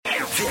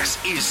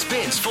This is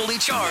Spins Fully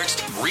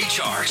Charged,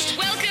 Recharged.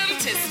 Welcome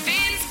to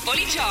Spins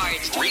Fully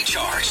Charged.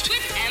 Recharged.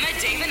 With Emma,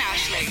 Dave and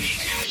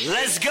Aisling.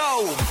 Let's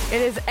go.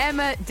 It is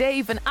Emma,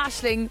 Dave and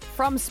Aisling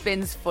from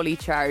Spins Fully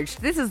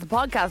Charged. This is the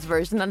podcast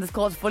version and it's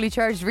called Fully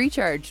Charged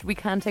Recharged. We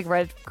can't take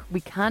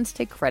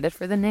credit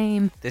for the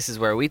name. This is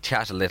where we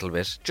chat a little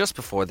bit just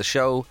before the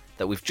show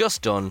that we've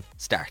just done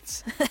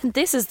starts.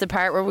 This is the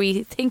part where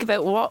we think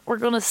about what we're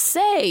going to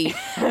say.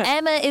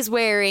 Emma is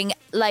wearing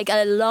like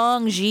a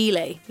long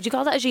gilet. Would you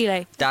call that a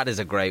gilet? That is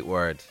a great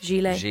word.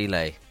 Gilet.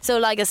 Gilet. So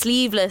like a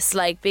sleeveless,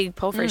 like big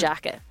puffer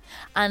jacket.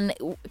 And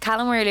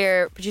Callum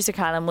earlier, producer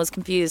Callum, was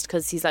confused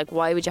because he's like,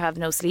 why would you have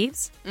no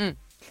sleeves?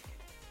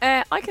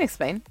 I can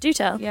explain. Do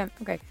tell. Yeah,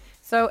 okay.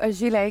 So a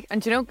gilet,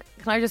 and do you know,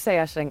 can I just say,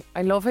 Aisling,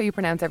 I love how you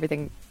pronounce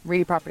everything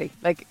really properly.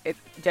 Like,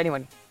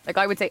 genuine. Like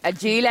I would say a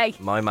gilet.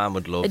 My man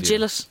would love A you.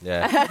 gilet.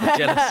 Yeah, a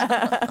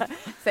gilet.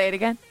 Say it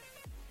again.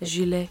 A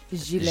gilet.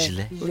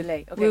 Gilet.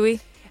 Oui, Okay. oui.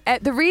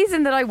 The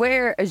reason that I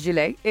wear a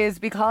gilet is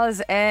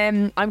because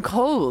I'm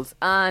cold,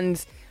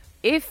 and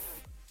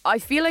if I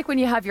feel like when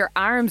you have your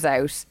arms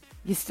out,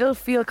 you still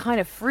feel kind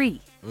of free.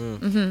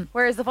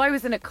 Whereas if I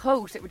was in a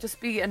coat, it would just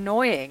be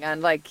annoying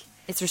and like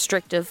It's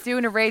restrictive.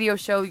 doing a radio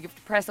show, you have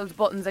to press those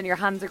buttons and your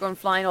hands are going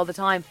flying all the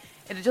time.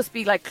 It'd just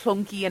be like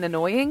clunky and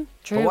annoying.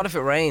 But what if it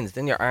rains?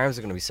 Then your arms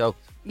are going to be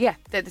soaked. Yeah,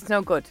 it's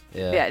no good.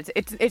 Yeah.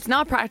 It's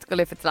not practical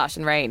if it's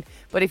slashing rain.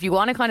 But if you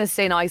want to kind of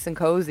stay nice and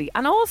cozy,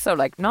 and also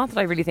like, not that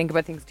I really think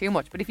about things too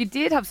much, but if you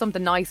did have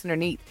something nice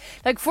underneath,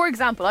 like for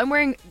example, I'm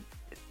wearing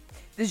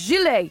the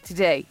gilet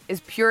today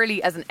is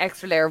purely as an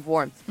extra layer of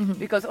warmth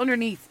because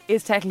underneath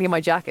is technically my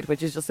jacket,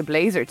 which is just a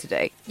blazer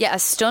today. Yeah, a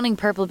stunning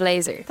purple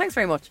blazer. Thanks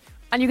very much.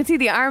 And you can see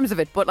the arms of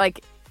it, but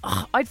like,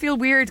 I'd feel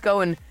weird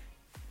going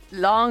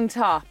long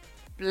top,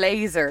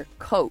 blazer,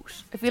 coat.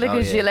 I feel like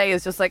a gilet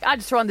is just like,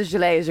 just throw on the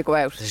gilet as you go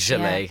out. The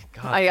gilet.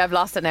 God. I've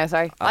lost it now,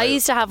 sorry. I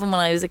used to have them when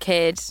I was a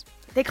kid.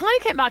 They kind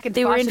of came back into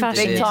They were in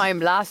fashion big fashion. time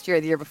last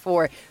year, the year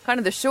before. Kind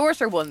of the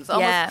shorter ones,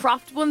 almost Yeah.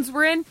 cropped ones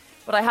were in.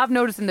 But I have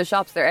noticed in the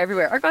shops they're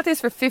everywhere. I got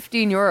this for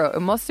 €15.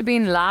 It must have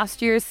been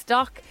last year's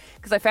stock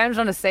because I found it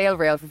on a sale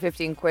rail for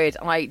 15 quid.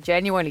 And I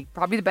genuinely,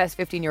 probably the best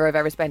 €15 I've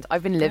ever spent.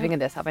 I've been living in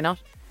this, have I not?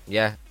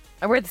 Yeah,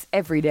 I wear this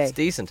every day. it's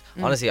decent.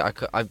 Honestly, I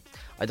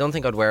don't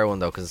think I'd wear one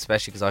though,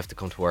 especially because I have to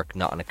come to work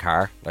not in a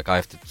car. Like I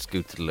have to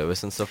scoot to the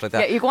Lewis and stuff like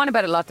that. Yeah, you go on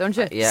about it a lot, don't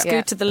you? Yeah.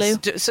 Scoot to the loo.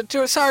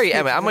 Sorry,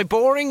 Emma. Am I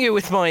boring you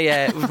with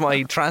my with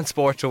my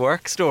transport to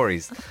work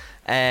stories?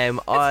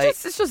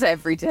 It's just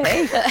every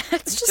day.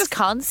 It's just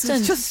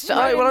constant. All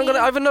right, well,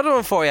 I have another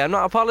one for you. I'm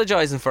not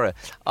apologising for it.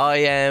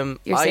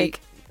 You're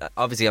sick.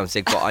 Obviously, I'm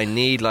sick, but I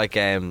need like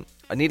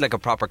a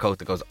proper coat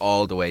that goes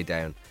all the way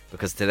down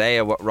because today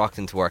I rocked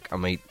into work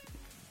and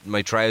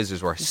my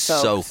trousers were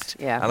soaked.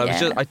 Yeah. And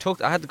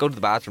I had to go to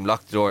the bathroom,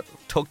 lock the door,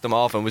 took them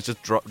off, and was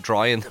just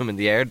drying them in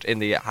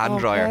the hand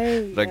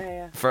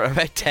dryer, for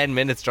about 10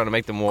 minutes, trying to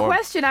make them warm.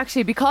 Question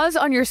actually, because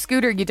on your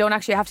scooter you don't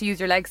actually have to use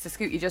your legs to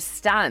scoot, you just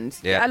stand.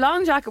 Yeah. A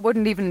long jacket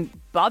wouldn't even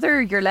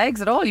bother your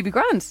legs at all. You'd be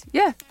grand.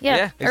 Yeah.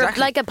 Yeah,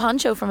 exactly. Or like a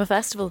poncho from a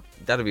festival.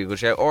 That'd be a good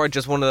shout. Or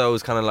just one of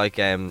those kind of like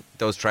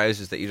those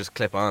trousers that you just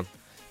clip on.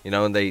 You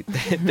know, and they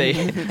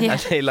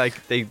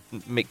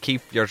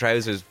keep your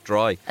trousers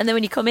dry. And then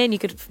when you come in, you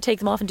could take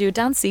them off and do a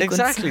dance sequence.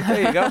 Exactly.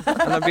 There you go.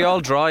 And I'd be all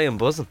dry and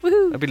buzzing.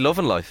 I'd be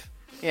loving life.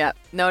 Yeah.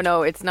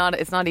 No, it's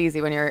not easy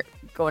when you're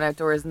going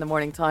outdoors in the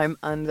morning time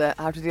and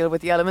have to deal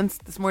with the elements.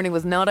 This morning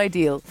was not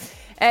ideal.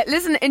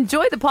 Listen,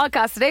 enjoy the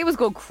podcast. Today was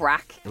good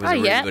crack. It was a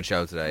really good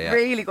show today. Yeah.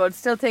 Really good.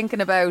 Still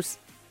thinking about...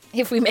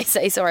 If we may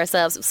say so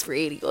ourselves, it was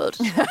really good.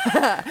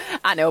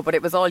 I know, but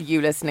it was all you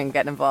listening,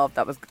 getting involved.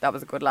 That was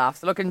a good laugh.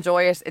 So look,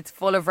 enjoy it. It's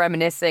full of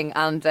reminiscing,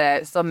 and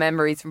some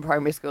memories from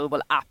primary school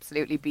will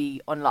absolutely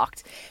be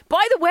unlocked.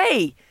 By the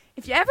way,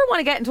 if you ever want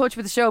to get in touch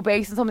with the show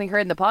based on something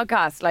heard in the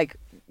podcast, like,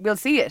 we'll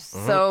see it.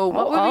 So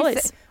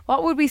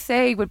what would we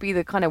say would be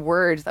the kind of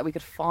words that we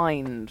could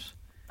find?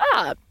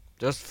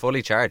 Just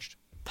fully charged.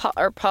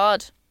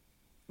 Pod.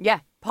 Yeah,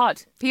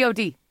 pod.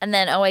 P-O-D. And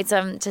then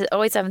 087 to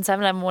 087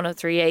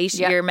 1038,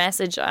 your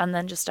message, and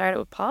then just start it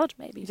with pod,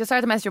 maybe. You just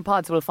start the message with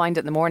pod, so we'll find it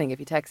in the morning if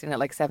you text in at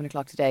like 7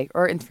 o'clock today,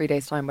 or in 3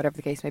 days' time, whatever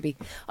the case may be.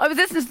 I was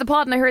listening to the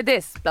pod and I heard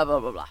this, blah, blah,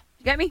 blah, blah.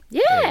 You get me?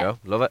 Yeah. There you go.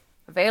 Love it.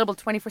 Available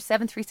 24/7,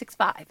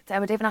 365. It's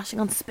Emma, Dave and Aisling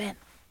on Spin.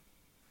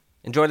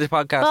 Enjoy this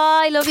podcast.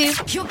 Bye, love you.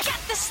 You'll get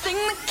this thing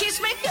that keeps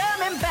me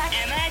coming back.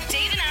 Emma,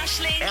 Dave and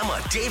Aisling.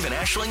 Emma, Dave and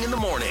Aisling in the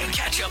morning.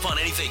 Catch up on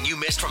anything you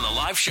missed from the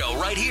live show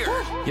right here.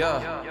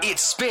 Yeah. It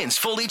Spins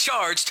Fully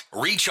Charged,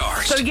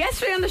 Recharged. So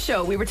yesterday on the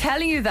show, we were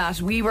telling you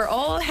that we were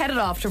all headed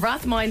off to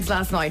Rathmines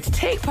last night to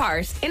take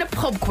part in a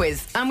pub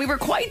quiz. And we were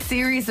quite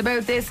serious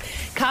about this.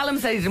 Callum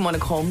said he didn't want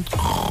to come.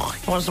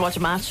 He wanted to watch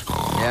a match.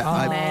 Yeah,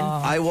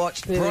 I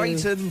watched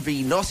Brighton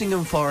v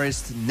Nottingham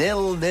Forest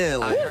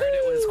 0-0. I heard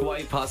it was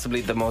quite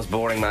possibly the most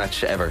boring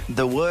match ever.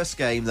 The worst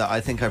game that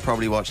I think I've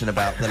probably watched in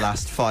about the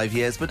last 5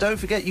 years. But don't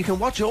forget, you can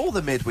watch all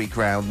the midweek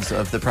rounds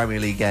of the Premier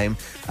League game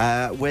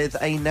with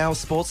a Now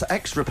Sports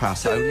Extra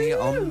Pass only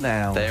on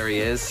Now. There he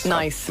is.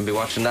 Nice. We'll be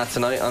watching that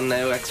tonight on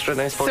Now Extra.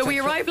 Now Sports So we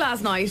Extra. arrived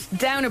last night,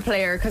 down a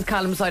player because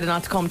Callum decided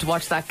not to come to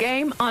watch that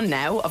game on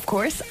Now, of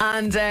course.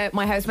 And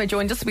my housemate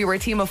joined us. We were a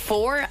team of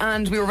 4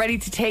 and we were ready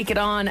to take it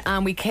on.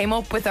 And we came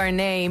up with our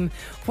name,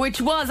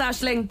 which was,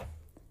 Aisling,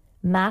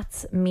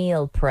 Matt's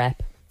Meal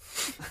Prep.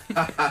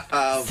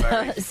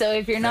 So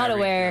if you're not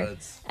aware,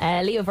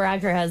 Leo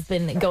Varadkar has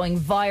been going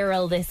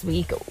viral this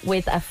week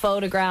with a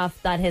photograph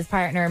that his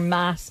partner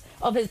Matt's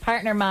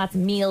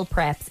meal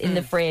preps in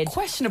the fridge.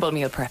 questionable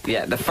meal prep.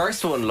 Yeah, the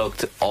first one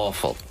looked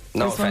awful.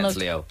 No This one offense,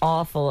 looked Leo.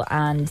 awful,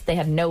 and they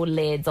had no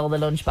lids, all the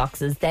lunch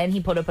boxes. Then he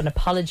put up an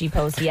apology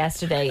post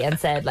yesterday and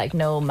said, like,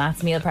 no,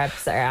 Matt's meal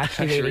preps are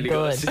actually really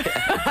good.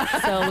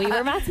 So we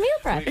were Matt's meal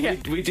prep.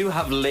 We do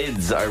have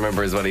lids, I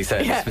remember is what he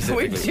said. Yeah,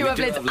 specifically. we do have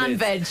lids and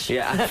veg.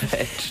 Yeah, and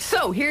veg.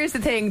 So here's the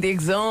thing, the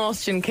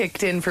exhaustion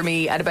kicked in for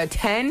me at about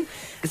 10.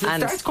 It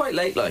starts quite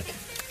late, like.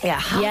 Yeah,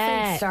 half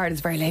Yeah. 8 start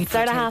is very late. for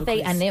Started a at table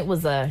 8:30 quiz. and it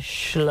was a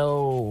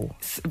slow.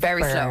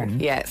 Very slow. burn.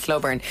 Yeah, slow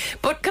burn.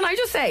 But can I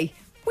just say,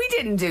 we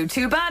didn't do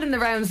too bad in the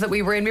rounds that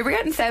we were in. We were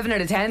getting 7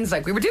 out of 10s.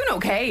 Like, we were doing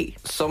okay.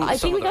 I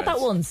think we got that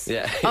once.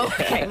 Yeah.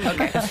 Okay.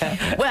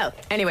 Well,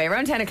 anyway,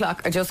 around 10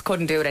 o'clock, I just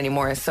couldn't do it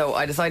anymore. So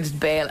I decided to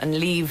bail and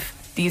leave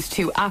these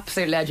two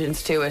absolute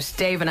legends to it.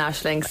 Dave and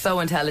Aisling, so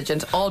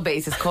intelligent, all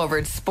bases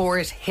covered,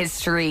 sport,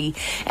 history,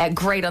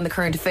 great on the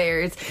current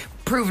affairs,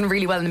 proven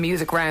really well in the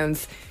music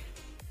rounds.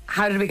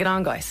 How did we get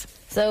on, guys?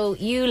 So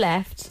you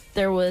left.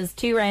 There was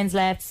 2 rounds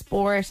left,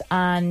 sport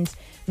and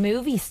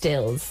movie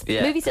stills.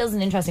 Yeah. Movie stills is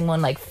an interesting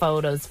one, like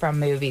photos from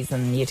movies,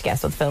 and you had to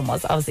guess what the film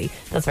was. Obviously,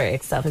 that's very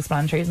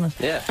self-explanatory, isn't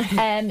it?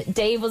 Yeah.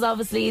 Dave was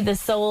obviously the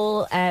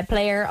sole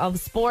player of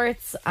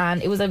sports,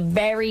 and it was a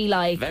very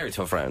Very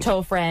tough round.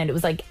 tough round. It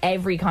was like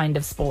every kind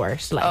of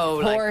sport, like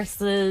like-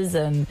 horses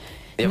and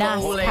Yeah,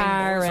 well,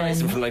 NASCAR horse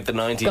racing and from like the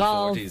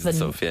golf 1940s and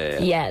stuff.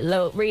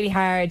 Yeah. really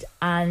hard.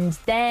 And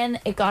then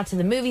it got to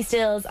the movie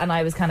stills, and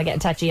I was kind of getting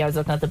touchy. I was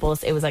looking at the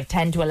bus. It was like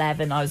 10 to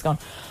 11. I was going,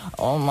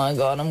 oh my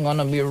god, I'm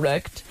gonna be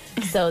wrecked.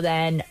 So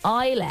then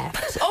I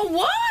left Oh,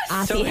 what?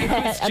 at, So the, it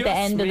was at the just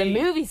end of the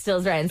me. movie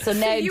stills round. So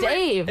now you were-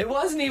 Dave. It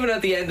wasn't even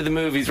at the end of the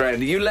movies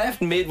round. You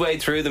left midway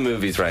through the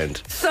movies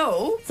round.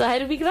 So, So how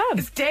did we get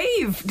on?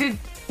 Dave, did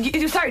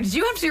you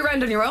have to do a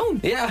round on your own?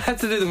 Yeah, I had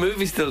to do the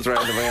movie stills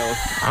round on my own.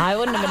 I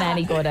wouldn't have been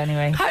any good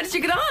anyway. How did you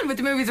get on with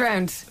the movies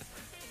round?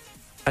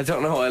 I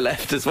don't know how I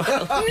left as well.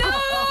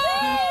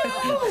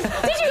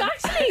 Did you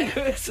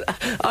actually?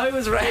 I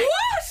was right.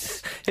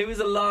 What? It was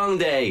a long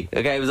day.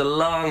 Okay, it was a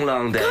long,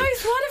 long day.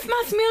 Guys, what if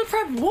Matt's meal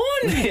prep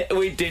won?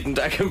 We didn't.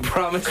 I can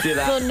promise you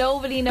that. So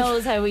nobody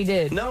knows how we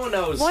did. No one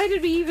knows. Why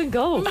did we even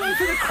go?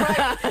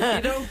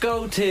 You don't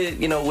go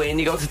to, win.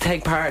 You go to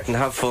take part and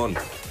have fun.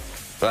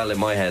 Well, in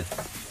my head.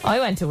 I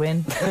went to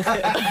win.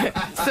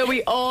 So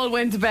we all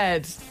went to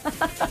bed.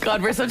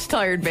 God, we're such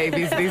tired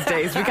babies these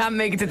days. We can't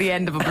make it to the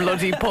end of a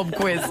bloody pub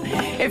quiz.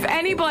 If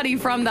anybody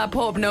from that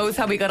pub knows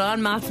how we got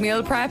on Matt's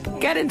meal prep,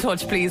 get in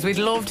touch, please. We'd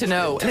love to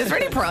know. And is there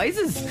any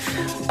prizes?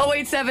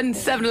 087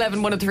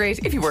 711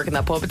 1038 if you work in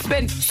that pub. It's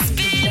been...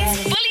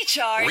 Fully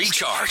charged.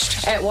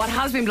 Recharged. What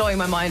has been blowing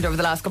my mind over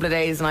the last couple of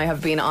days, and I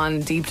have been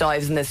on deep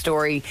dives in this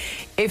story,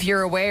 if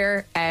you're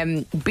aware,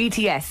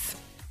 BTS...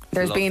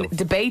 There's Love been them.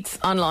 debates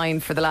online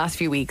for the last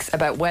few weeks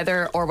about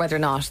whether or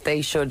not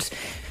they should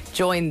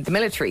join the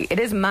military. It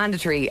is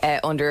mandatory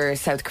under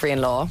South Korean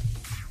law.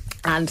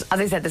 And as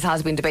I said, this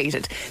has been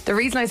debated. The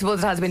reason I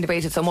suppose it has been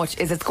debated so much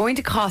is it's going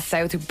to cost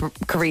South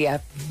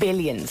Korea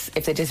billions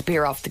if they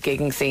disappear off the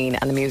gigging scene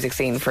and the music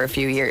scene for a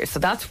few years. So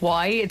that's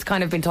why it's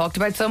kind of been talked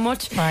about so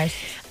much. Right.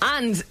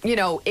 And,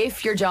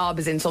 if your job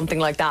is in something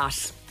like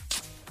that,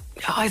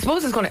 I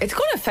suppose it's going to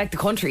affect the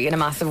country in a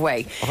massive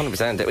way.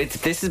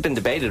 100%. This has been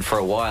debated for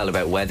a while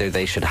about whether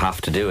they should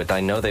have to do it. I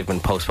know they've been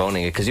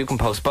postponing it because you can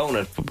postpone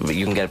it, but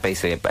you can get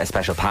basically a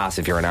special pass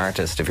if you're an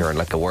artist, if you're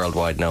like a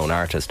worldwide known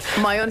artist.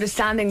 My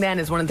understanding then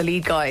is one of the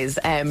lead guys,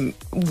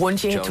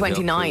 once you hit Joe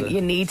 29, Hill,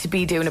 you need to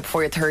be doing it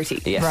before you're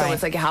 30. Yes. So Right.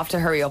 it's like you have to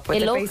hurry up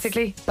with it, looks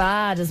basically.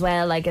 bad as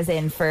well, like as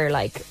in for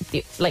like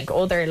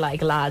other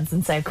like lads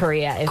in South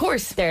Korea. Of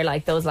course. they're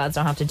like, those lads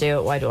don't have to do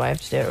it. Why do I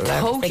have to do it?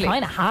 Whatever. Totally. They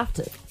kind of have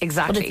to.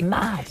 Exactly. But it's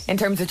mad. In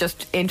terms of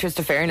just interest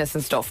of fairness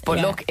and stuff. But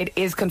Yeah. look, it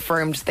is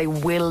confirmed they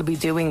will be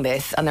doing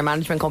this, and their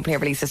management company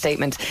have released a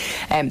statement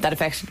that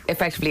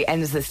effectively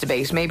ends this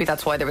debate. Maybe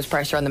that's why there was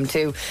pressure on them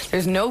too.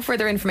 There's no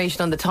further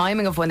information on the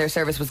timing of when their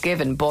service was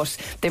given, but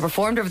they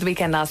performed over the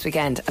weekend last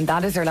weekend, and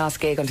that is their last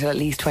gig until at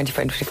least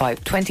 2025.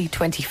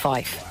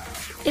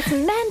 It's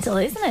mental,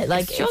 isn't it?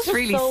 Like It's just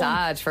really so,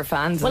 sad for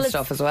fans and it's-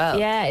 stuff as well.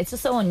 Yeah, it's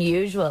just so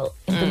unusual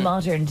in the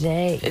modern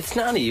day. It's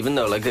not even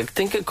though. Like I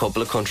think a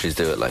couple of countries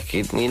do it. Like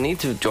you need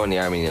to join the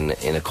army in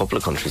a couple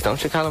of countries,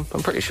 don't you, Callum?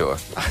 I'm pretty sure.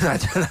 I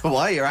don't know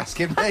why you're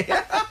asking me.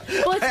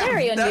 Well, it's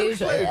very have no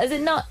unusual. clue. Is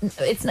it not?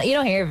 It's not. You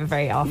don't hear of it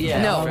very often. Yeah.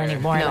 at No, all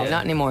anymore. no, like.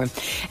 not anymore.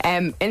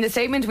 In the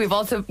statement, we've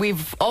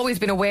always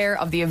been aware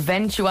of the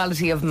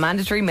eventuality of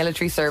mandatory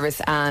military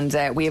service, and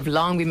we have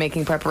long been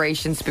making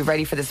preparations to be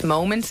ready for this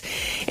moment.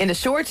 In the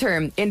short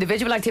term,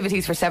 individual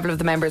activities for several of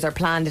the members are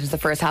planned into the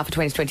first half of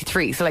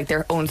 2023, so like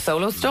their own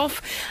solo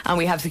stuff, and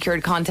we have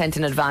secured content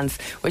in advance,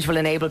 which will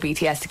enable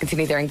BTS to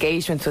continue their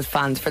engagements with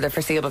fans for the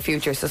foreseeable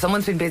future. So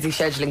someone's been busy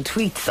scheduling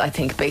tweets, I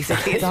think,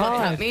 basically, is what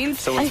that means.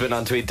 Someone's been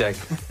on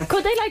TweetDeck.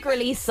 Could they like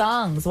release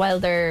songs while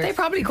they're They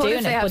probably could doing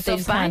if they it, have but they stuff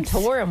just can't banked.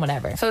 tour and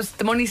whatever. So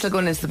the money's still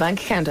going into the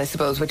bank account, I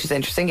suppose, which is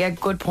interesting. Yeah,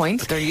 good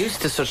point. They're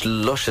used to such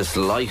luscious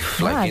life,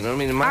 Mad. like, you know what I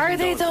mean? Imagine Are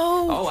they, going-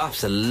 though? Oh,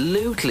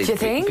 absolutely. Do you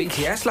think?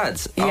 BTS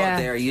lads, Yeah.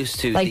 they're used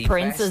to Like the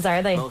princes, best,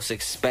 are they? most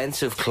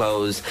expensive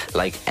clothes.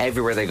 Like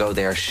everywhere they go,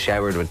 they are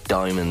showered with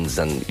diamonds,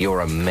 and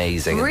you're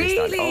amazing. and this,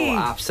 that. Really? Oh,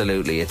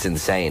 absolutely. It's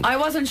insane. I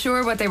wasn't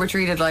sure what they were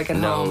treated like at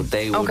No, home.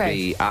 they would Okay.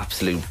 be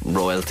absolute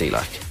royalty,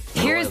 like.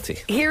 Royalty.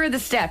 Here are the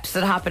steps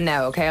that happen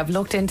now, okay? I've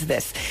looked into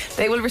this.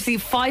 They will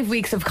receive 5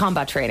 weeks of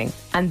combat training.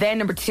 And then,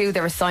 number 2,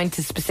 they're assigned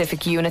to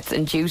specific units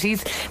and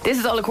duties. This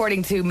is all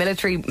according to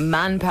Military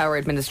Manpower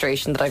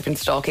Administration that I've been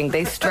stalking.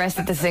 They stress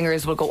that the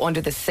singers will go under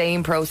the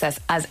same process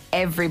as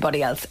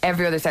everybody else,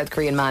 every other South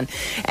Korean man.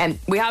 And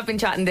we have been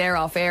chatting there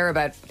off air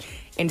about...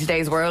 In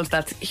today's world,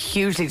 that's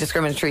hugely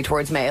discriminatory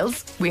towards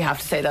males. We have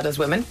to say that as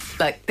women.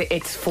 Like,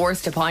 it's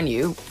forced upon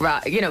you,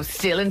 you know,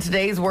 still in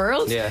today's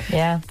world. Yeah.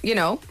 Yeah. You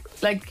know,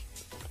 like,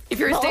 if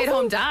you're a But stay-at-home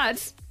also- dad,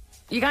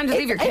 you can't just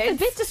leave your It's a kids.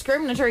 bit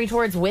discriminatory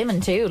towards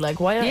women too. Like,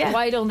 Yeah.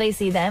 why don't they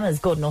see them as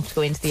good enough to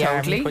go into the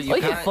Totally. army? But you I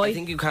could can't, I fight.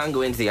 think you can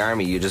go into the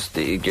army. You just,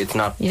 it's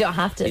not. You don't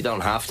have to. You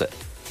don't have to.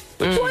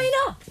 Why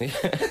not? I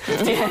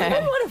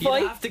don't want to You'd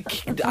fight. have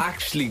to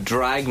actually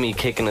drag me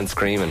kicking and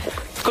screaming.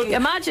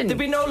 Imagine. There'd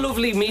be no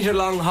lovely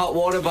metre-long hot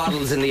water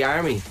bottles in the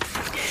army.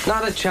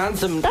 Not a chance.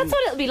 That's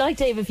what it'll be like,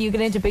 Dave, if you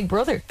get into Big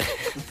Brother.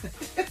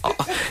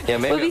 Yeah,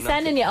 maybe We'll be I'm not-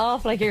 sending you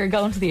off like you're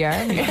going to the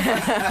army.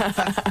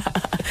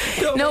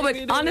 No, but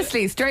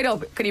honestly, straight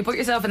up, can you put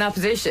yourself in that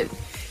position?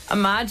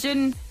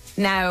 Imagine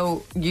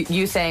now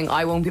you saying,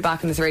 I won't be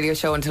back on this radio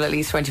show until at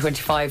least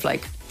 2025,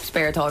 like,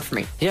 spare thought for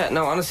me. Yeah,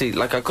 no, honestly,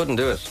 like I couldn't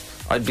do it.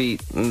 I'd be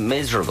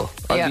miserable.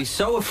 I'd Yeah. be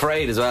so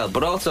afraid as well.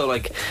 But also,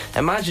 like,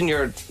 imagine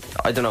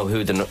I don't know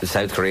who the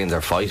South Koreans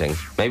are fighting.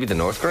 Maybe the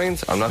North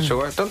Koreans? I'm not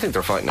sure. I don't think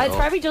they're fighting at It's all.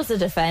 probably just a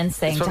defence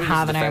thing It's to probably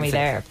have just an a army defence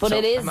thing. there. But So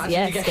it is, imagine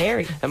yeah, you get-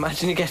 scary.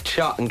 Imagine you get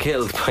shot and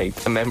killed by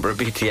a member of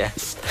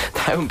BTS.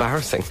 How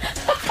embarrassing.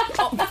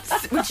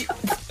 Would you,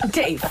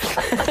 Dave,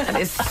 that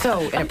is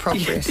so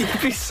inappropriate.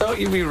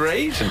 You'd be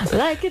raging.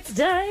 Like it's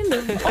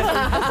dynamite. Oh,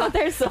 that's not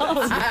their song.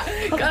 Because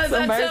I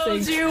told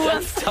embarrassing. you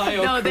once.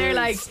 Tayo No, they're Cruz.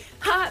 like,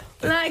 hot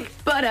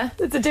like butter.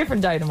 It's a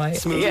different dynamite.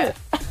 Smooth. Yeah.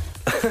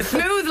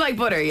 Smooth like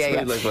butter, yeah,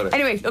 Smooth yeah. like butter.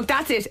 Anyway, look,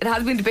 that's it. It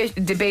has been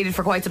debated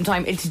for quite some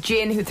time. It's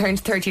Jin who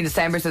turns 30 in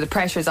December, so the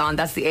pressure's on.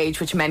 That's the age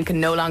which men can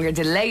no longer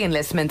delay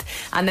enlistment.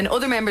 And then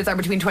other members are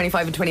between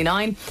 25 and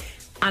 29.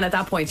 And at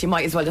that point, you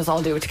might as well just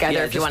all do it together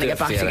Yeah, if you just want to do get it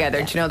back together.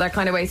 together. Do you know, that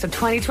kind of way? So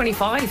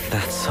 2025.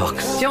 That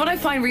sucks. Do you know what I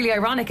find really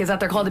ironic is that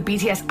they're called the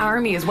BTS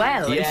Army as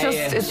well. Yeah,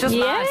 yeah. It's just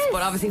Yes. mad.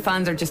 But obviously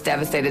fans are just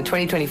devastated.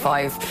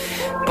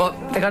 2025.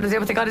 But they got to do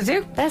what they got to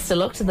do. Best of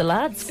luck to the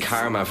lads.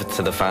 Karma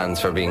to the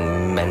fans for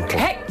being mental.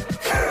 Hey!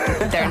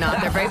 They're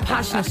not. They're very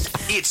passionate.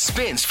 It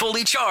spins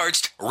fully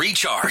charged,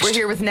 recharged. We're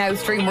here with Now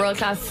Stream World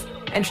Class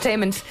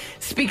Entertainment.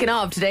 Speaking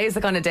of, today is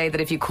the kind of day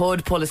that if you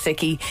could pull a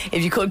sickie,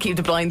 if you could keep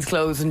the blinds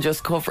closed and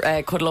just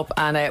cuddle up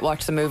and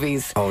watch some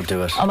movies. Oh,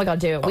 do it. Oh my God,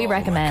 do it. We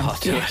recommend. God,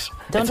 do it.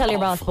 Don't It's tell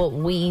your awful. boss, but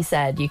we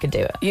said you could do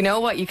it. You know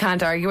what you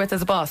can't argue with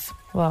as a boss?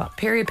 What?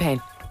 Period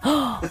pain.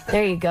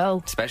 There you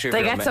go. Especially if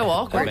They you're get so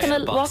awkward.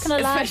 What can a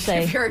lad Especially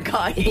say? if you're a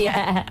guy.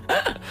 Yeah.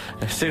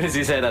 As soon as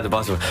he said that, the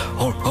boss went,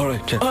 oh, all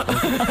right, Jeff.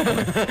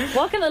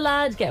 What can a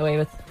lad get away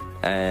with?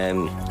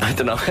 I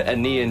don't know, a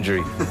knee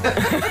injury.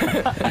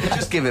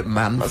 Just give it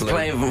man I was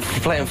flu.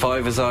 playing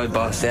five-a-side,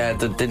 boss. Yeah,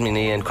 did me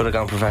knee in. Could have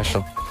gone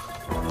professional.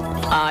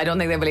 I don't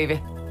think they believe you.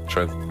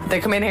 True. They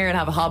come in here and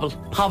have a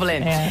hobble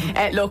in.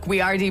 Yeah. Look,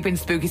 we are deep in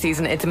spooky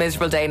season. It's a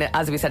miserable day, and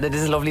as we said, it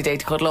is a lovely day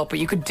to cuddle up. But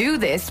you could do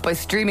this by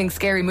streaming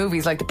scary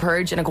movies like The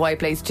Purge and A Quiet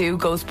Place 2,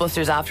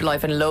 Ghostbusters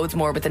Afterlife, and loads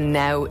more with the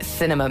Now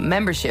Cinema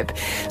membership.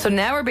 So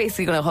now we're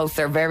basically going to host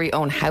their very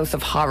own House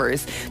of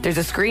Horrors. There's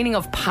a screening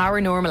of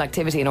Paranormal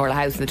Activity in Orla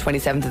House on the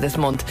 27th of this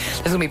month.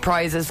 There's going to be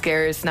prizes,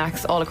 scares,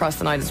 snacks all across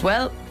the night as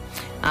well.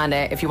 And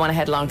if you want to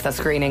head along to that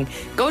screening,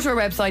 go to our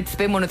website,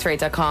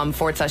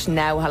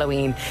 spin103.com/now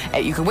Halloween.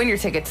 You can win your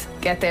tickets,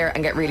 get there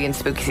and get really in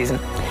spooky season.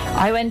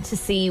 I went to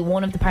see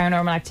one of the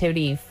Paranormal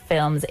Activity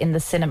films in the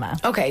cinema.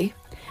 Okay.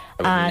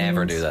 I would And-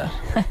 never do that.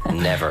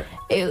 Never.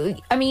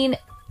 I mean,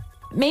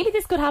 maybe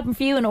this could happen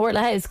for you in Orla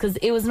House because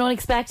it was an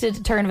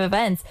unexpected turn of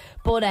events.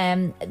 But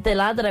the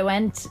lad that I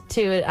went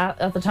to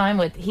at the time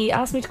with, he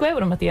asked me to go out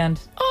with him at the end.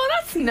 Oh,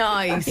 that's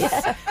nice.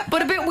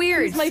 But a bit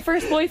weird. He's my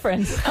first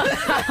boyfriend.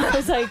 I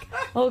was like,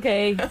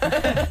 okay.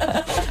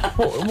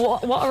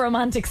 What a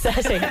romantic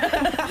setting.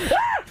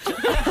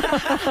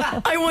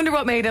 I wonder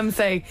what made him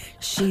say,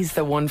 she's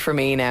the one for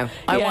me now.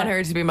 I want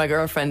her to be my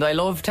girlfriend. I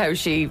loved how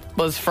she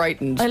was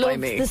frightened I by loved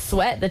me. the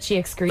sweat that she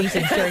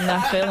excreted during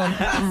that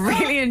film.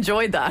 Really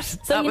enjoyed that. So,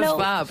 that was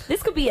fab.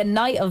 This could be a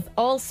night of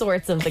all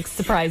sorts of like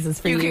surprises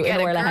for you, You could in get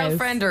a Orla House.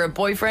 girlfriend or a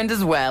boyfriend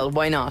as well.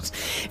 Why not?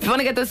 If you want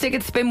to get those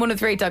tickets,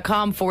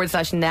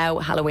 spin1038.com/now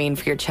Halloween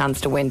for your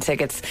chance to win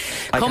tickets.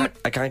 I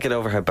can't get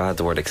over how bad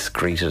the word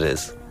excreted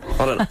is.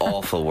 What an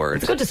awful word.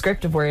 It's a good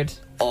descriptive word.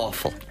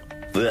 Awful.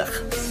 Ugh.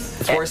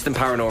 It's worse than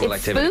paranormal It's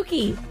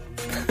activity. spooky.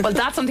 Well,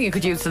 that's something you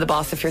could use to the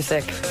boss if you're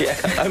sick. Yeah,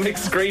 I'm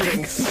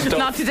excreting stuff.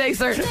 Not today,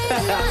 sir. You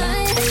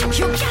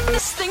got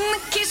this thing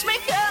that keeps me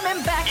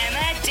coming back.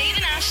 Emma, Dave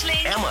and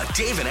Ashling. Emma,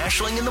 Dave and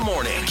Ashling in the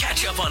morning.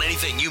 Catch up on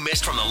anything you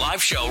missed from the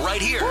live show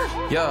right here.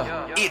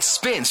 Yeah. It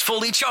spins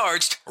fully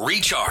charged,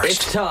 recharged.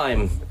 It's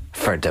time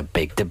for the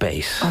big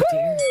debate. Oh,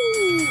 dear.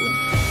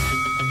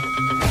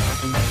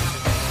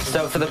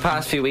 So for the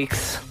past few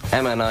weeks,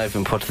 Emma and I have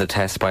been put to the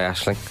test by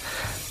Ashling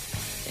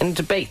in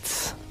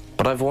debates.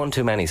 But I've won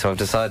too many, so I've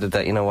decided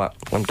that, you know what,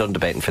 I'm done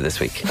debating for this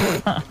week.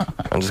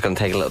 I'm just going to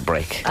take a little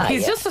break.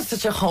 He's just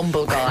such a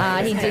humble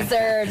guy. He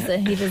deserves it.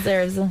 He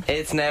deserves it.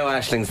 It's now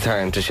Ashling's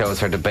turn to show us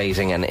her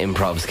debating and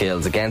improv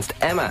skills against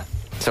Emma.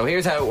 So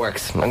here's how it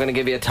works. I'm going to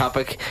give you a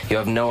topic. You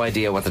have no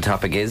idea what the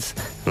topic is,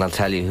 and I'll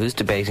tell you who's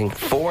debating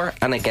for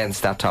and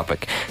against that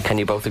topic. Can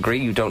you both agree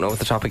you don't know what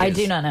the topic is? I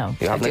do not know.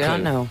 You haven't I do a not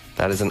clue? know.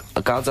 That is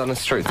a God's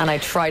honest truth. And I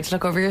tried to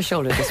look over your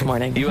shoulder this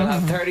morning. You will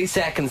have 30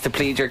 seconds to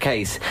plead your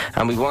case,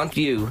 and we want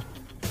you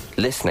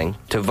listening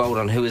to vote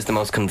on who is the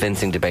most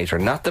convincing debater.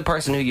 Not the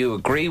person who you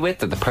agree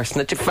with or the person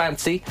that you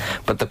fancy,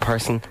 but the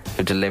person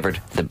who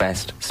delivered the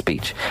best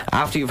speech.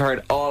 After you've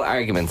heard all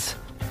arguments,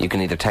 you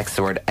can either text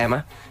the word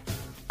Emma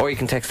or you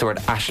can text the word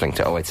Ashling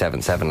to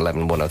 0877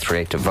 11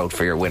 1038 to vote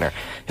for your winner.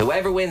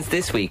 Whoever wins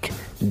this week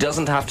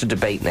doesn't have to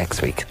debate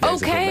next week.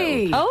 There's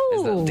Okay. a good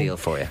little deal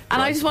for you.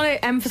 And I just want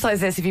to emphasise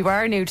this, if you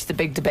are new to the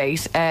big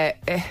debate,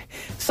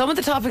 some of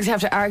the topics you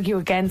have to argue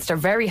against are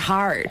very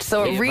hard.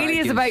 So it We've really is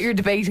argued. about your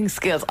debating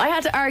skills. I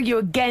had to argue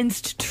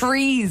against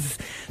trees.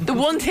 The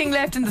one thing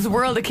left in this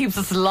world that keeps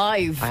us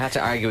alive. I had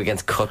to argue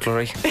against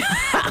cutlery.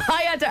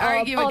 I had to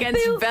argue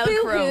against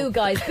Velcro. Boo-hoo,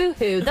 guys,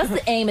 boo-hoo. That's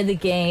the aim of the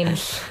game.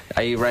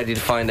 Are you ready to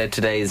find out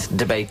today's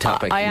debate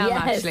topic? I am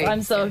Yes, actually.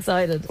 I'm so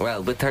excited.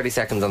 Well, with 30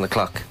 seconds on the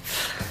clock.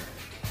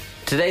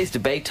 Today's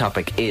debate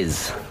topic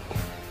is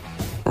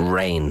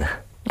rain.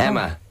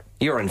 Emma,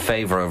 you're in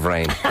favour of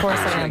rain. Of course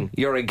I am.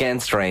 You're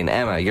against rain.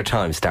 Emma, your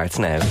time starts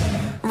now.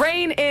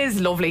 Rain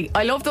is lovely.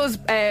 I love those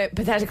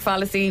pathetic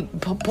fallacy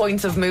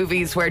points of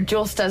movies where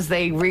just as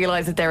they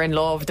realise that they're in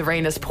love, the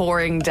rain is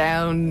pouring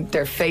down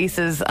their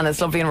faces and it's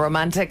lovely and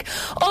romantic.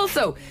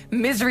 Also,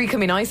 misery can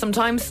be nice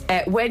sometimes.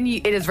 When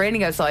it is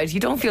raining outside,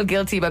 you don't feel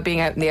guilty about being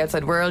out in the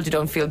outside world. You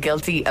don't feel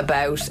guilty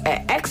about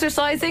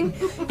exercising.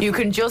 You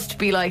can just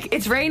be like,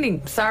 it's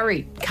raining.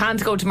 Sorry,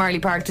 can't go to Marley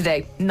Park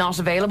today. Not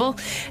available.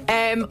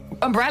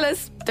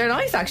 Umbrellas, they're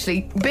nice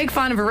actually. Big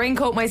fan of a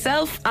raincoat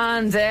myself,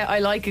 and I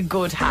like a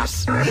good hat.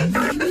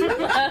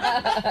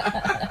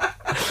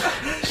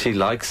 She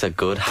likes a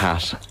good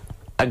hat.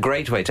 A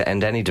great way to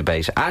end any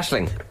debate.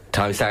 Ashling,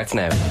 time starts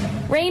now.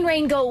 Rain,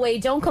 rain, go away.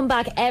 Don't come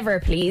back ever,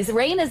 please.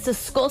 Rain is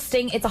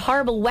disgusting. It's a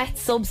horrible wet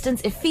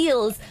substance. It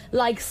feels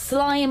like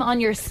slime on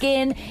your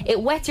skin.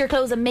 It wets your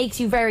clothes and makes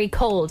you very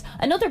cold.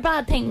 Another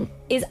bad thing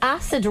is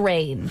acid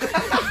rain,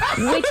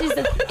 which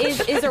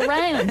is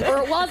around, or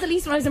it was at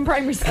least when I was in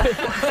primary school.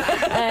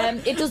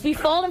 It does be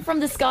falling from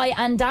the sky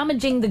and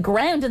damaging the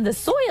ground and the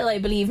soil, I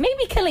believe.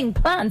 Maybe killing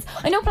plants.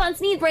 I know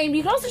plants need rain, but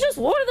you can also just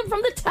water them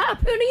from the tap.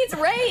 Who needs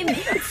rain?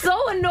 It's so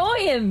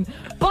annoying.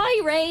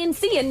 Bye, rain.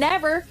 See you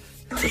never.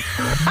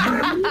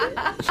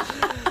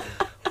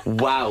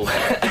 Wow.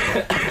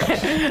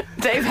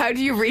 Dave, how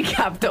do you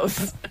recap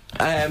those?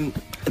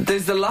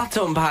 There's a lot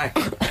to unpack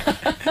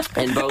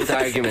in both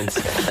arguments.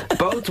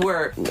 Both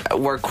were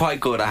quite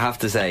good, I have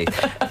to say.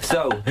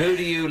 So, who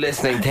do you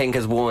listening think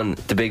has won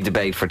the big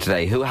debate for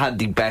today? Who had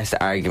the best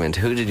argument?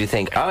 Who did you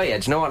think, oh yeah,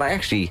 do you know what, I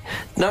actually,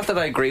 not that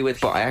I agree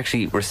with, but I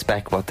actually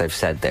respect what they've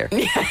said there.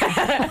 You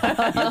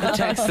can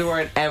text the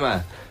word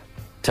Emma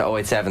to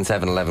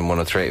 0877 11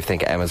 103 if you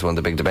think Emma's won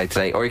the big debate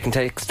today, or you can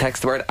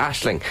text the word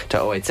Ashling to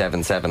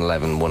 0877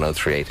 11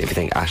 1038 if you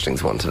think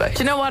Ashling's won today.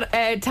 Do you know what?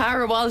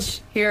 Tara Walsh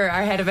here,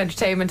 our head of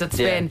entertainment at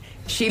Spin,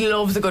 she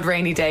loves a good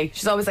rainy day.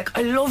 She's always like,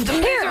 I love the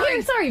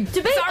Here, sorry,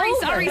 debate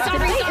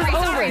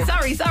over.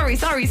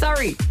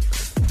 Sorry.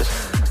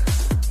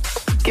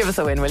 Give us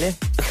a win, will you?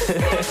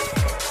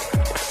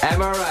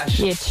 Emma or Ash?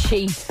 You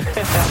cheat.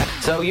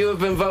 So you have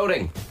been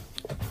voting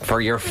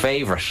for your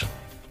favourite.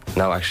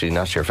 No, actually,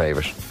 not your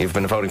favourite. You've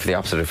been voting for the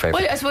opposite of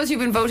favourite. Well, I suppose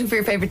you've been voting for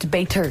your favourite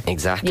debater.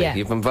 Exactly. Yeah.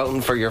 You've been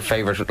voting for your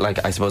favourite,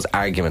 like, I suppose,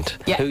 argument.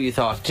 Yeah. Who you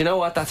thought, do you know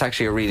what, that's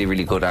actually a really,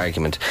 really good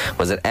argument.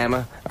 Was it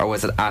Emma or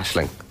was it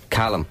Ashling?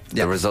 Callum,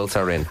 the results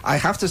are in. I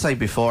have to say,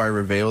 before I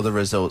reveal the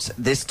results,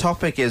 this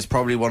topic is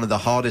probably one of the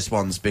hardest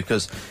ones,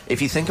 because if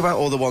you think about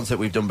all the ones that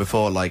we've done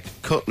before, like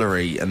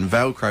cutlery and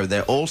Velcro,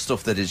 they're all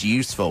stuff that is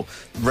useful.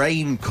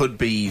 Rain could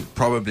be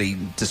probably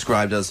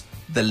described as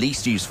the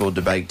least useful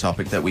debate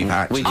topic that we've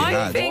actually I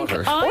had. think,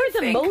 Or I the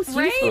think most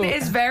rain useful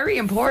is very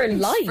important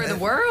for life. for the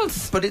world.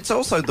 But it's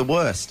also the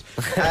worst.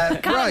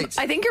 Right.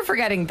 I think you're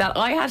forgetting that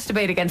I had to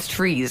debate against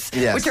trees,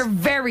 Yes. which are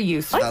very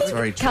useful. That's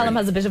very true. Callum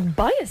has a bit of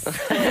bias.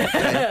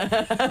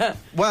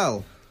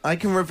 Well, I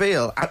can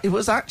reveal it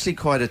was actually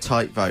quite a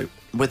tight vote,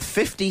 with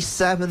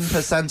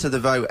 57% of the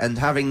vote, and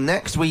having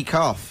next week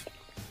off.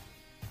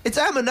 It's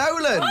Emma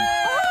Nolan.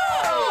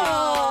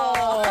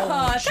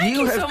 Thank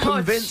you have so much.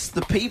 convinced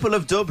the people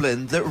of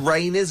Dublin that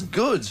rain is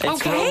good. It's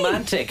Okay.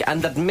 romantic,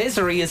 and that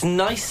misery is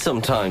nice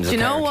sometimes. Do you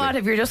know apparently. what?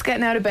 If you're just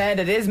getting out of bed,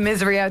 it is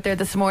misery out there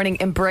this morning.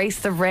 Embrace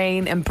the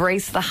rain,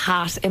 embrace the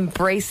hat,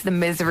 embrace the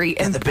misery.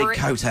 Get the big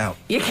coat out.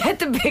 You get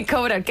the big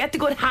coat out. Get the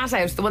good hat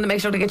out, the one that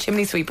makes you look like a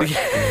chimney sweeper. Do you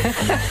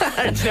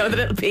know the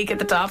little peak at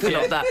the top? I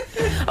love that.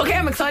 Okay,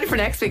 I'm excited for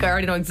next week. I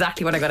already know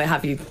exactly what I'm going to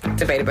have you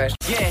debate about.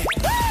 Yeah.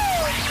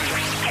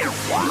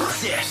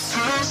 This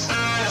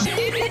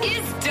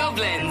It's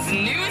Dublin's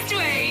newest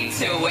way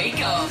to wake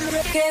up.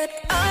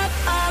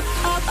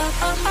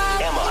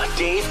 Emma,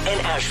 Dave,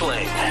 and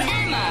Ashling.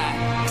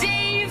 Emma,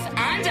 Dave,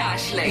 and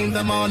Ashling. In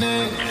the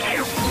morning.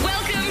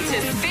 Welcome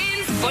to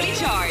Spins Fully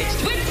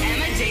Charged with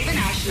Emma, Dave, and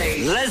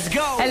Ashling. Let's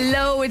go.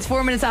 Hello, it's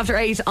 4 minutes after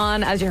 8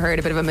 on, as you heard,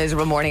 a bit of a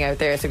miserable morning out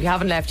there. So if you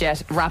haven't left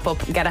yet, wrap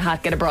up, get a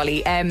hat, get a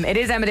brolly. It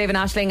is Emma, Dave and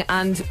Ashling,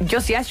 and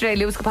just yesterday,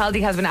 Lewis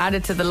Capaldi has been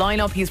added to the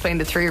lineup. He's playing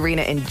the 3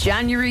 Arena in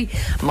January.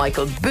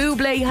 Michael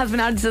Bublé has been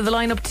added to the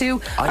lineup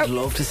too. I'd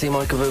love to see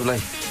Michael Bublé.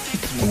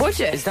 Would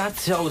you? Is that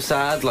so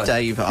sad? Like,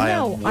 Dave, I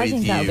No, am I with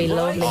think that would be you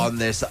lovely. on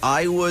this.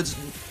 I would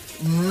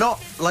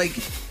not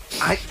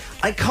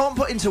I can't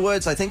put into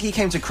words. I think he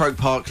came to Croke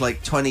Park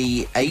like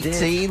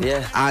 2018,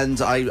 yeah. and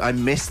I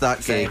missed that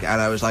gig, Same.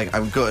 and I was like,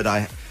 I'm good.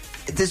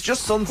 There's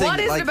just something. What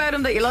is like, it about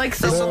him that you like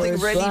so There's much? something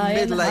really Flying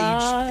middle-aged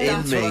high. in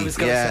That's me. what I was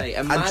gonna yeah. say.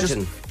 And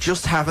Imagine.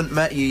 just haven't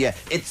met you yet.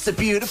 It's a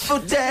beautiful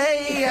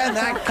day, and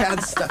I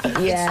can't stop.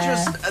 Yeah.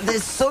 It's just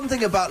there's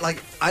something about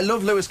like I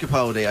love Lewis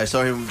Capaldi. I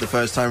saw him the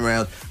first time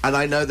around, and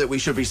I know that we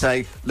should be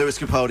saying Lewis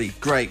Capaldi,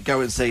 great,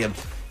 go and see him.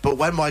 But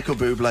when Michael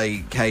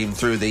Bublé came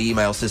through the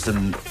email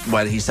system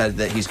when he said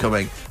that he's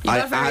coming,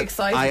 got very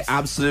excited. I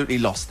absolutely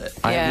lost it.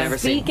 I Yeah. have never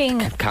Speaking-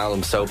 seen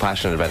Callum so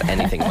passionate about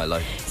anything in my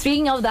life.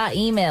 Speaking of that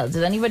email,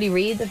 did anybody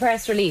read the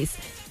press release?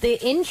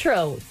 The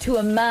intro to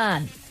a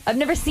man. I've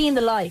never seen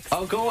the likes.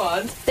 Oh, go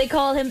on. They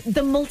call him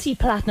the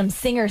multi-platinum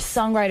singer,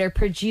 songwriter,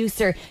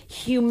 producer,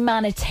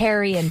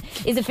 humanitarian,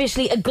 is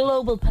officially a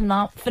global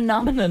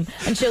phenomenon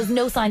and shows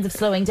no signs of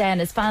slowing down,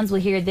 as fans will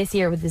hear this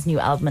year with his new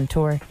album and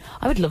tour.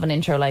 I would love an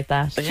intro like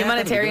that.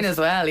 Humanitarian as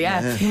well,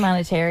 yeah.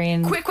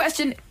 Humanitarian. Quick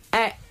question.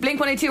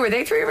 Blink-182, are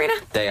they 3 Arena?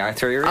 They are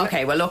 3 Arena.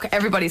 Okay, well look,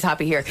 everybody's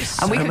happy here, and we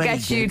so could many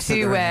get you gigs that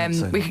they're to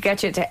announcing. we could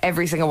get you to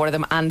every single one of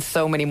them and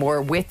so many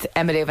more with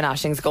Emma, Dave and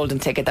Ashling's golden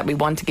ticket that we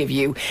want to give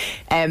you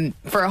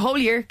for a whole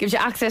year. Gives you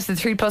access to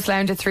the 3 Plus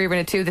Lounge at 3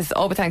 Arena 2. This is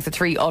all with thanks to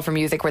 3 All for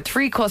Music, where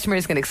 3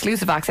 customers get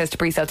exclusive access to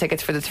pre-sale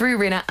tickets for the 3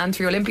 Arena and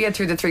 3 Olympia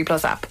through the 3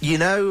 Plus app. You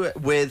know,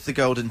 with the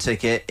golden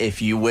ticket, if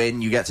you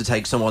win, you get to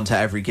take someone to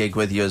every gig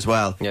with you as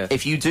well. Yeah.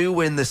 If you do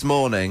win this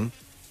morning,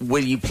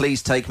 will you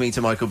please take me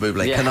to Michael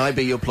Bublé? Yeah. Can I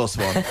be your plus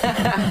one?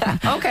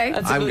 Okay.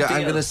 I'm good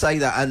going deal. to say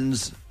that,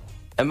 and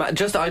I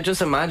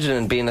just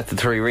imagine being at the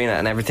 3 Arena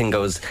and everything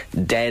goes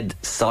dead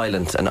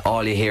silent, and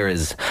all you hear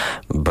is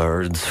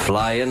birds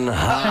flying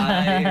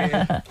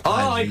high. Oh,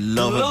 I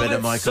love a bit it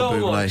of Michael so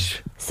Bublé.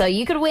 much. So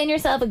you could win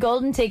yourself a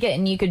golden ticket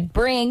and you could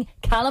bring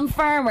Callum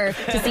Farmer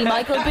to see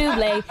Michael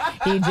Bublé.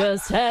 He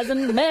just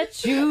hasn't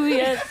met you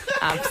yet.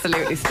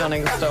 Absolutely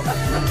stunning stuff.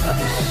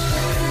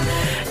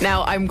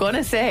 Now, I'm going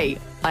to say,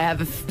 I have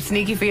a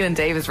sneaky feeling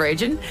Dave is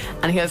raging,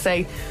 and he'll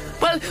say,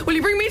 well, will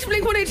you bring me to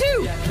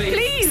Blink-182?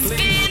 Please.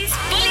 Spins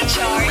Fully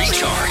Charged.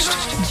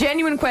 Recharged.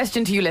 Genuine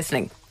question to you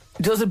listening.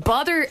 Does it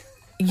bother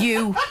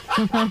you?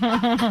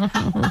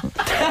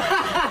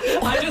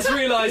 I just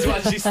realised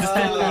what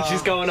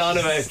she's going on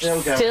about.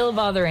 Still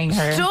bothering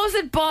her. Does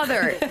it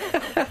bother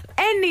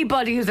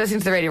anybody who's listening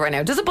to the radio right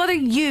now? Does it bother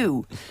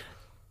you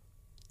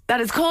that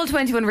it's called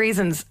 21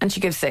 Reasons and she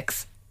gives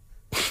 6?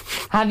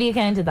 Have you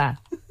counted that?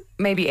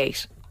 Maybe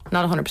 8.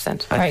 Not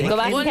 100%. All right, go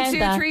back and 1, count 2,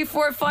 that. 3,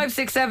 4, 5,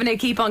 6, 7, 8.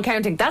 Keep on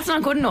counting. That's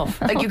not good enough.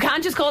 Like, you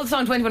can't just call the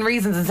song 21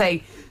 Reasons and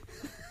say,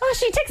 Oh,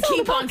 she ticks all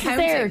Keep the on boxes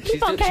counting. there. She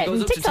Keep on goes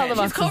counting. up to Ticks all the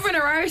 10. she's boxes. covering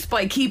her arse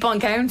by keep on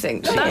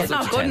counting. That's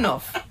not good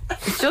enough.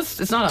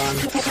 It's not on.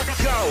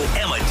 Go.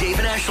 Emma, Dave,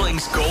 and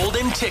Ashling's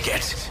golden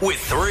ticket with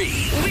 3.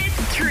 With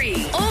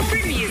 3 All for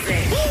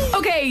Music.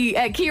 Okay,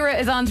 Kira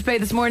is on to play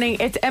this morning.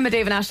 It's Emma,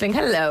 Dave, and Ashling.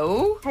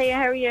 Hello. Hey,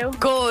 how are you?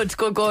 Good.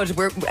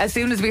 As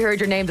soon as we heard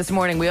your name this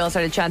morning, we all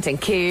started chanting,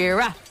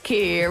 Kira,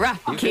 Kira,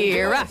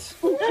 Kira.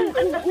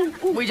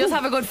 We just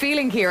have a good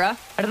feeling, Kira.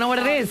 I don't know what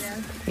it is.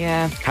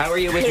 Yeah. How are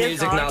you with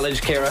music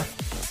knowledge, Kira?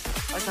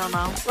 I don't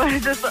know.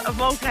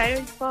 I'm okay,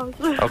 I suppose.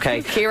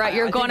 Okay, Kira,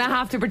 you're going to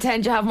have to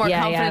pretend you have more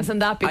Yeah, confidence yeah. in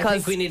that I because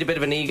think we need a bit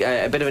of an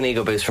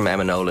ego boost from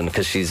Emma Nolan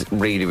because she's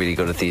really, really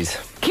good at these.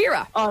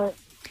 Kira,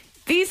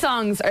 these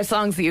songs are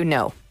songs that you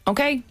know.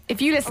 Okay?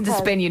 If you listen to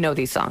Spin, you know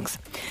these songs.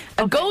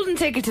 A golden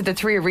ticket to the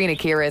 3 Arena,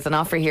 Ciara, is an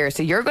offer here.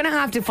 So you're going to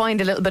have to find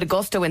a little bit of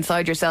gusto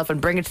inside yourself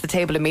and bring it to the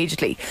table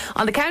immediately.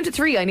 On the count of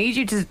 3, I need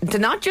you to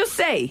not just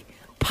say,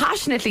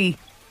 passionately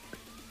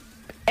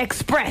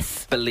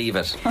express. Believe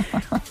it.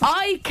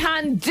 I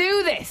can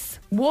do this.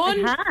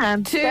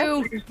 1,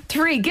 2,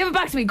 3. Give it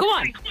back to me. Go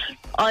on.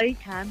 I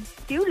can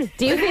do this.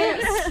 Do you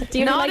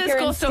feel Not like as you're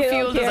in gusto school,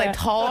 fueled as I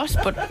Ciara? thought,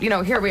 but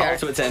here we are.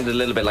 Also, it sounded a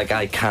little bit like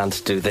I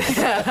can't do this.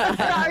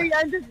 Sorry,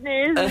 I'm just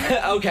nervous.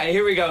 Okay,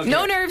 here we go.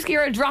 No nerves,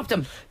 Ciara. Drop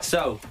them.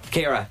 So,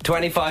 Ciara,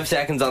 25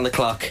 seconds on the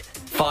clock.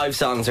 5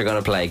 songs are going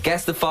to play.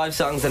 Guess the 5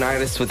 songs and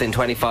artists within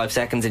 25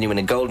 seconds and you win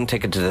a golden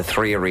ticket to the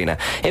 3 Arena.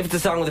 If it's a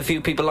song with a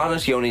few people on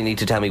it, you only need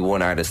to tell me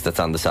one artist that's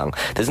on the song.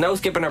 There's no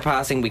skipping or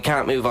passing. We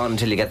can't move on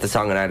until you get the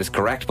song and artist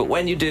correct, but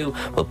when you do,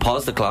 we'll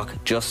pause the clock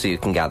just so you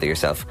can gather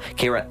yourself.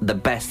 Ciara, the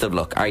best of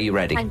luck. Are you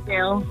ready? Thank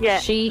you. Yeah.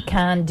 She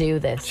can do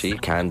this. She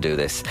can do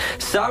this.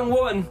 Song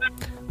 1,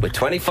 with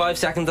 25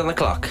 seconds on the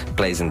clock,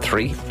 plays in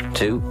 3,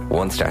 2,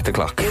 1, start the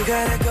clock. You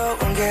gotta go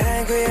and get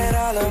angry at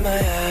all of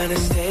my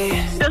honesty.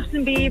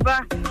 Justin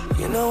Bieber.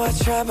 You know I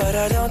try, but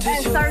I don't do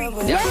too Sorry.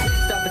 well.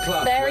 Stop the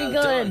clock. Very Well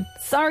good. done.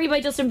 Sorry by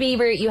Justin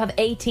Bieber. You have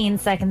 18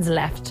 seconds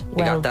left. You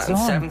Well got that in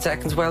done. 7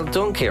 seconds. Well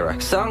done, Ciara.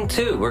 Song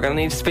 2. We're going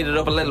to need to speed it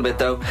up a little bit,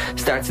 though.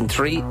 Starts in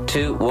 3,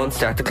 2, 1.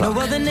 Start the No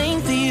clock. other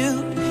name for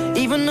you.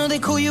 Even though they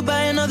call you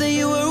by another,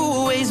 you were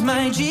always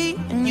my G.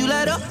 And you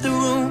light up the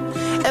room.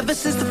 Ever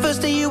since the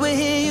first day you were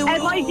here, you were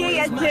M.I.G. always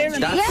Ed my Sheeran. G.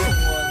 That's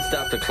one.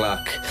 Stop the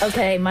clock.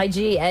 Okay, my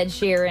G, Ed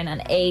Sheeran,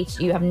 and 8.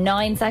 You have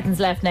 9 seconds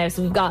left now,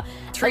 so we've got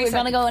 3 We're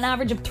going to go an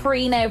average of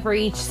 3 now for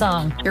each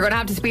song. You're going to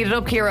have to speed it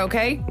up, Ciara,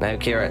 okay? Now,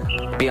 Ciara,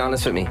 be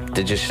honest with me.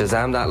 Did you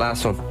Shazam that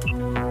last one?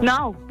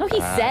 No. No, he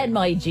said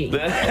my G. And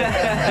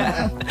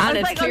I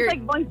it's was clear.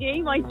 like, my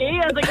G.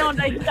 I was like, oh,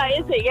 that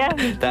is it, yeah.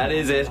 That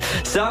is it.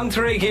 Song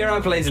 3,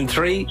 Ciara, plays in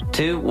 3,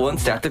 2, 1.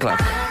 Start the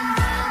clock.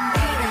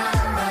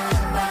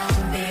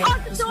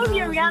 Oh, the song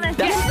you, Rihanna.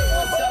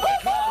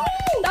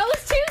 That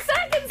was 2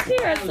 seconds,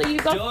 Ciara. So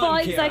you've got Done,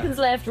 5 Ciara. seconds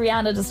left.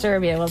 Rihanna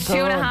Disturbia. Well,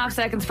 2.5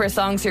 seconds per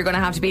song, so you're going to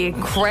have to be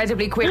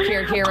incredibly quick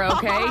here, Ciara,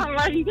 okay? All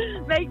right.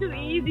 Make this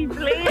easy,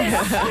 please.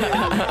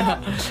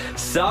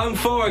 Song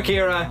 4,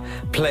 Ciara,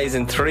 plays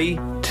in 3,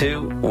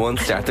 2, 1.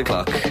 Start the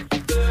clock.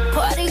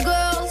 Party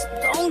girls,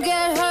 don't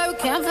get hurt,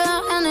 can't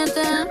feel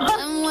anything.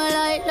 And what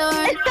I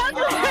learned.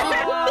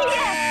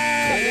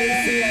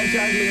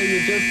 You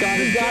just got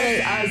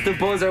it. As the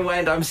buzzer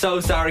went, I'm so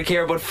sorry,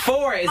 Ciara, but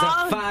 4 is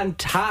a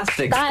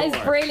fantastic That score.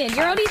 is brilliant.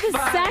 You're only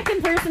the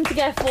second person to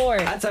get 4.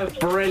 That's a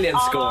brilliant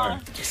score.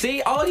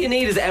 See, all you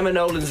need is Emma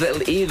Nolan's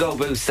little ego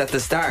boost at the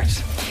start.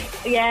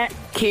 Yeah.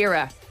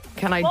 Ciara,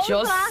 can I What was the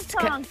just... last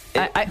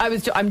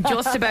song? I'm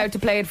just about to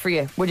play it for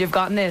you. Would you have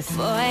gotten this?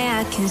 Boy,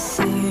 I can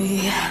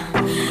see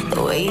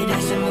the way you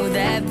dance and move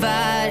that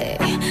body.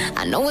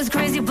 I know it's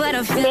crazy, but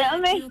I feel Little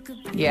Me?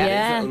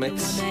 Yeah. Little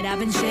Mix. that I've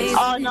been chasing.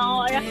 Oh, no.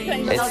 I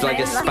actually It's like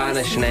a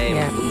Spanish name.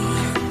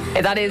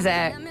 That is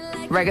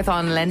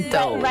reggaeton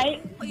lento.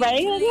 Right?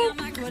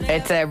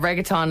 It's a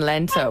reggaeton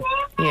lento.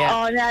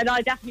 Yeah. Oh, no,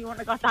 I definitely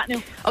wouldn't have got that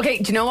now. Okay,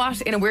 do you know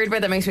what? In a weird way,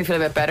 that makes me feel a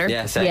bit better.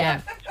 Yeah, same.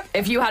 Yeah.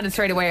 If you had it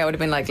straight away, I would have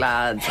been like,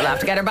 lads, we'll have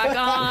to get her back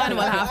on.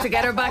 We'll have to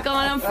get her back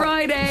on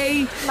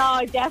Friday. No,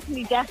 I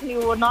definitely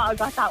would not have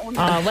got that one.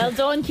 Oh, well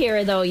done,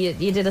 Ciara, though. You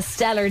did a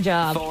stellar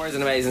job. 4 is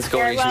an amazing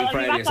score. You should be I'll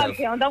proud of back yourself. on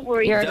film, don't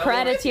worry. You're a Don't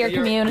credit worry. to your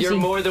community. You're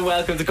more than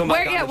welcome to come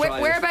back on and try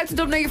it. Whereabouts in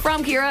Dublin are you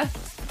from, Ciara?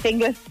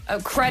 Fingers. Oh,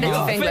 credit to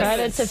Finglas.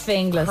 Credit to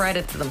Finglas.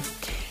 Credit to them.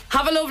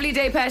 Have a lovely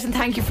day, Pet, and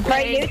thank you for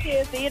Right, you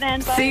playing. too. See you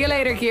then. Bye. See you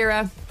later,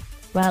 Ciara.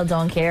 Well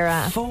done,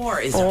 Ciara.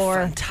 4 is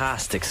 4. a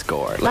fantastic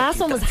score. Like, Last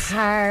one was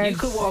hard. you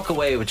could walk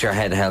away with your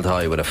head held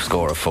high with a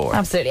score of 4.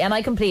 Absolutely, and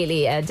I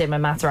completely did my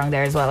maths wrong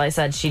there as well. I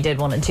said she did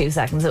one in 2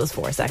 seconds. It was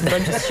 4 seconds.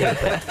 I'm just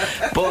stupid.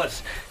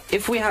 But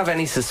if we have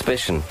any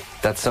suspicion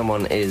that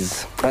someone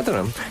is, I don't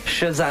know,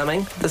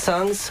 Shazamming the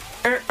songs,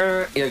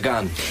 you're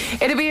gone.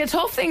 It'd be a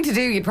tough thing to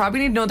do. You'd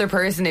probably need another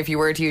person if you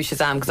were to use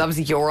Shazam, because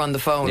obviously you're on the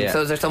phone. Yeah.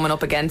 So is there someone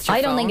up against your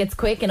I don't phone? think it's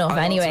quick enough I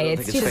also anyway. don't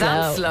It's think too it's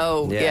Shazam's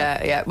slow. slow.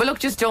 Yeah. Yeah. Well, look,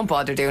 just don't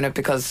bother doing it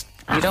because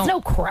you don't. There's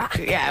no crack.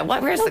 Yeah,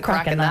 where's No the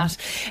crack in that?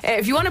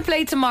 If you want to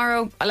play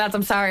tomorrow, lads,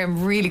 I'm sorry,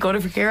 I'm really good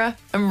for Ciara.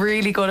 I'm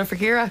really good for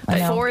Ciara. I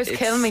know. 4 is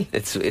killing me.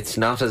 It's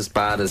not as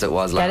bad as it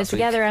was Get it last week.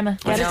 together, Emma.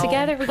 Get I it know,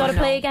 together. We've got to I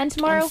know. play again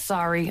tomorrow. I'm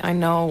sorry, I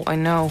know.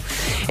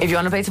 If you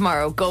want to play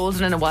tomorrow,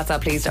 golden in a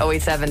WhatsApp, please, to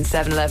 087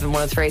 711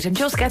 1038, and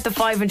just get the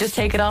 5 and just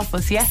take it off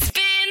us, yes?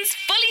 Spins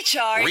Fully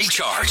Charged.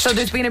 Recharged. So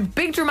there's been a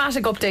big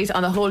dramatic update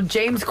on the whole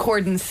James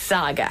Corden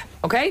saga,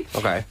 okay?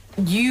 Okay.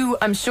 You,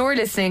 I'm sure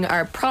listening,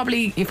 you've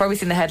probably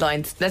seen the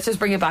headlines. Let's just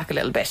bring it back a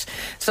little bit.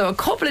 So a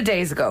couple of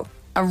days ago,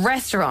 a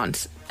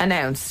restaurant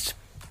announced,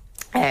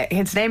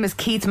 his name is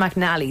Keith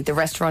McNally, the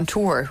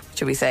restaurateur,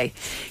 should we say.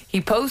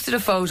 He posted a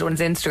photo on his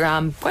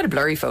Instagram, quite a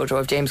blurry photo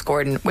of James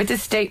Corden, with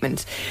this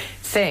statement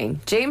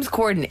saying, James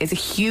Corden is a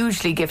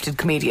hugely gifted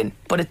comedian,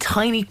 but a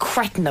tiny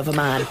cretin of a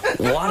man.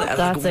 What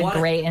That's a what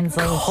great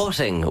insult.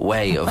 cutting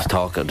way of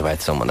talking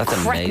about someone. That's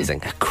Cretin.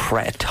 amazing. A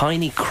a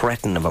tiny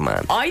cretin of a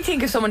man. I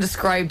think if someone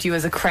described you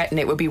as a cretin,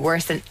 it would be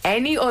worse than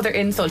any other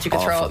insult you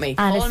could throw at me.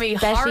 And call me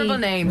horrible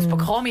names, but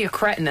call me a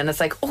cretin, and it's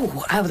like,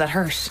 oh, how that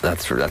hurt.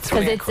 That's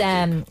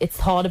because it's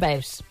thought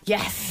about.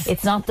 Yes,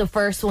 it's not the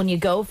first one you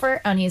go for,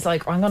 and he's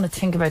like, I'm going to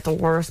think about the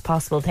worst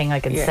possible thing I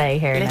can say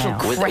here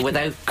now.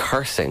 Without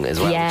cursing as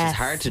well, which is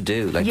hard to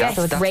do. Like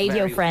so it's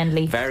radio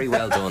friendly. Very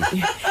well done.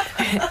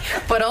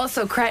 But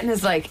also, cretin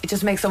is like, it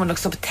just makes someone look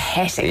so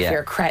pathetic if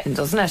you're a cretin,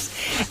 doesn't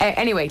it?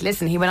 Anyway,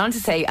 listen, he went on to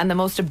say, and the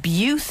most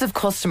abusive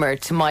customer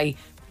to my,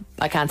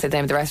 I can't say the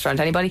name of the restaurant,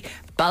 anybody?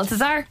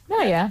 Balthazar?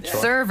 Oh, yeah.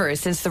 Server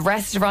since the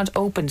restaurant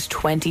opened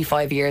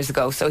 25 years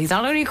ago. So he's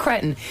not only a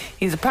cretin,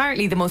 he's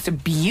apparently the most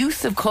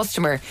abusive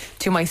customer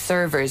to my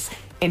servers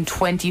in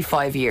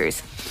 25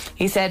 years.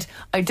 He said,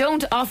 I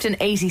don't often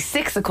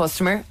 86 a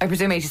customer. I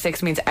presume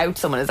 86 means out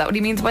someone. Is that what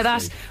he means by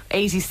that?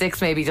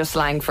 86 maybe just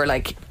slang for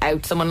like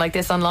out someone like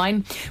this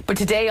online. But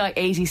today I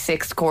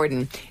 86'd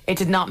Gordon. It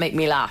did not make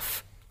me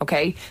laugh.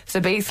 Okay,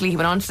 so basically he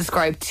went on to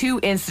describe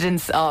 2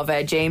 incidents of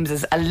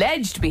James's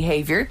alleged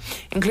behaviour,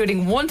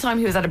 including one time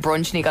he was at a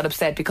brunch and he got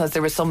upset because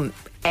there was some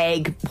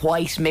egg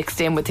white mixed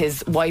in with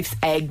his wife's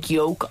egg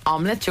yolk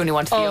omelette. Do you only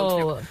want the yolk?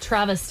 Oh,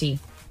 travesty.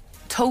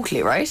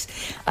 Totally, right?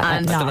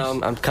 And I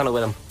don't know, I'm kind of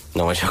with him.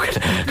 No, I'm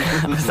joking.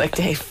 I was like,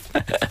 Dave.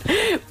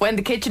 When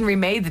the kitchen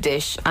remade the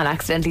dish and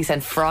accidentally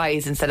sent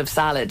fries instead of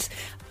salad,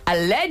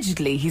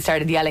 allegedly he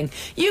started yelling,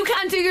 you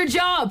can't do your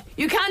job,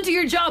 you can't do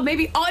your job,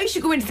 maybe I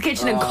should go into the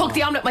kitchen and cook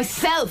the omelette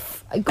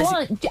myself. Go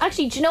on.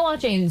 Actually, do you know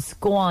what, James?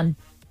 Go on.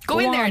 Go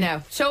in there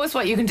now. Show us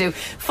what you can do.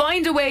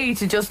 Find a way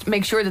to just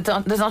make sure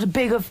that there's not a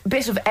bit of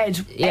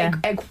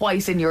egg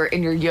white in your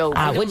yolk.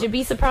 Would you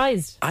be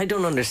surprised? I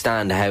don't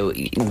understand how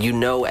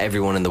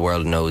everyone in the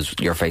world knows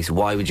your face.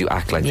 Why would you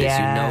act like this?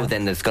 You know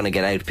then it's going to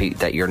get out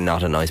that you're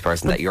not a nice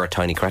person, that you're a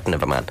tiny cretin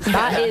of a man.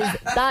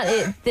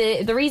 That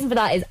is the reason for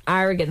that is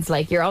arrogance.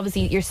 Like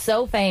you're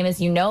so famous,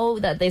 you know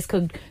that this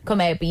could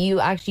come out, but you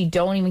actually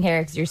don't even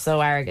care because you're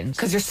so arrogant.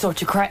 Because you're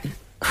such a cretin.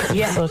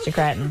 Yeah, such a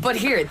cretin. But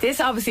here, this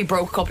obviously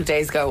broke a couple of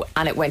days ago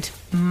and it went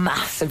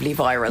massively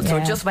viral. So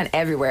it just went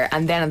everywhere.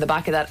 And then on the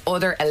back of that,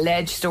 other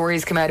alleged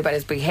stories came out about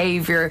his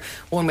behaviour.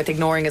 One with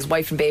ignoring his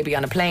wife and baby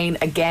on a plane.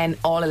 Again,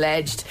 all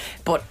alleged.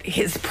 But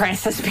his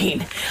press has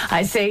been,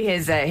 I say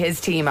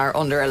his team are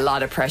under a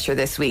lot of pressure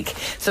this week.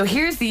 So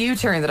here's the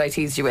U-turn that I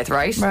teased you with,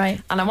 right?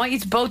 Right. And I want you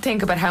to both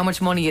think about how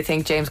much money you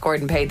think James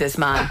Gordon paid this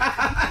man.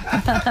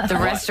 The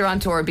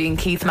restaurateur being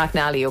Keith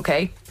McNally,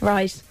 okay?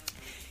 Right.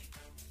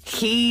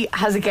 He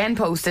has again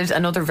posted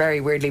another very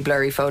weirdly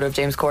blurry photo of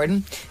James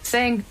Corden,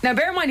 saying, now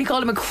bear in mind he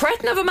called him a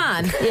cretin of a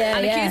man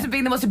and accused him of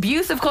being the most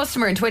abusive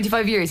customer in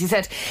 25 years. He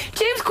said,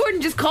 James Corden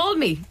just called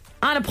me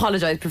and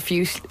apologised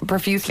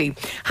profusely.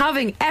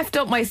 Having effed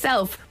up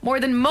myself more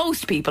than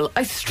most people,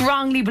 I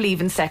strongly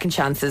believe in second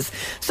chances.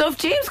 So if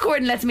James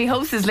Corden lets me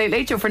host his Late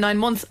Late Show for 9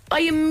 months,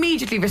 I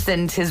immediately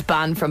rescind his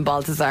ban from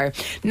Balthazar.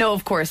 No,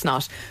 of course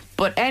not.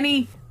 But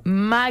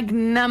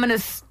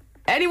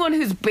anyone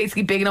who's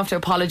basically big enough to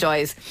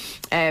apologise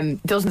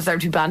doesn't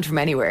deserve to be banned from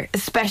anywhere,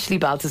 especially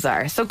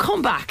Balthazar. So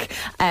come back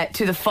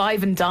to the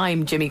 5 and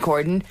dime, Jimmy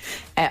Corden.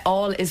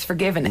 All is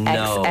forgiven.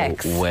 No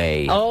XX.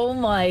 way. Oh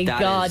my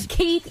God.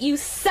 Keith, you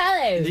sell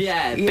out.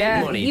 Yeah,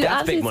 big money. You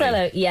That's big money. sell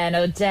out. Yeah,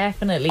 no,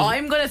 definitely.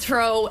 I'm going to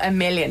throw $1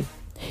 million.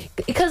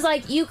 Because,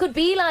 like, you could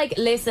be like,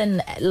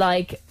 listen,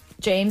 like,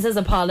 James has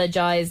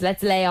apologised.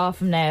 Let's lay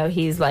off him now.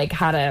 He's, like,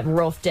 had a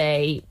rough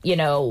day, you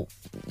know.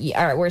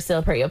 We're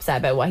still pretty upset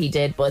about what he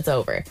did, but it's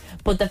over.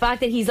 But the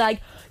fact that he's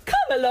like,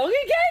 come along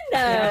again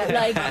now,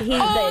 like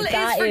all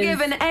is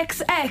forgiven.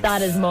 XX.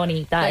 That is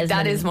money.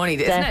 That is money,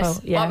 isn't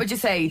it? Yeah. What would you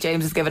say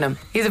James has given him?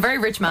 He's a very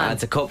rich man.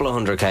 It's a couple of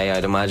 $100K,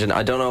 I'd imagine.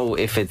 I don't know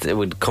if it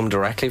would come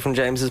directly from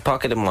James's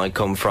pocket. It might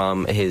come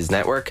from his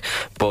network,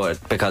 but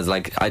because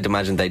I'd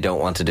imagine they don't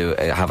want to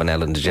have an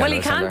Ellen DeGeneres. Well,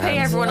 he can't pay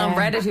everyone on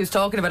Reddit who's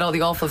talking about all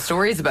the awful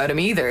stories about him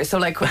either.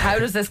 So how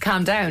does this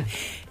calm down?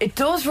 It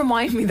does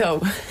remind me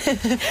though,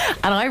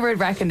 and I would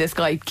reckon this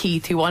guy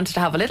Keith, who wanted to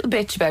have a little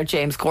bitch about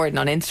James Corden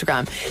on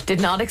Instagram,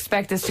 did not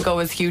expect this to go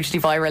as hugely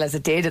viral as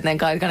it did, and then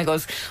guy kind of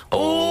goes,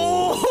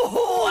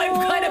 oh,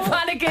 I'm kind of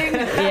panicking.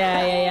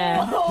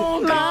 Yeah. Oh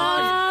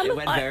man, it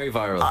went very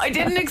viral. I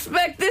didn't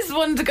expect this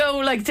one to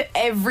go to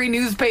every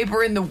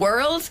newspaper in the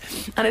world,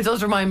 and it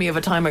does remind me of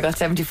a time I got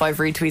 75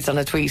 retweets on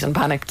a tweet and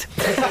panicked.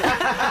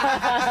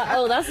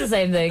 Oh, that's the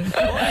same thing.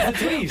 What was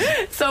the tweet?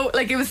 So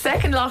it was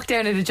second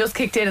lockdown, it had just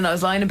kicked in and I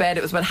was lying in bed,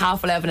 it was about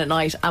 11:30 at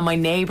night, and my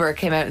neighbour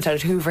came out and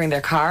started hoovering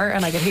their car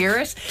and I could hear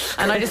it,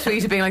 and I just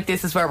tweeted being like,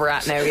 this is where we're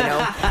at now, you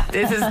know.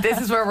 This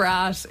is where we're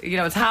at, you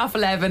know. It's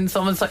 11:30,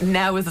 someone's like,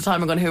 now is the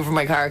time I'm going to hoover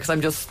my car because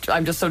I'm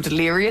just so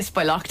delirious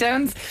by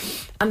lockdowns.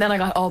 And then I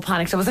got all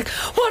panicked. I was like,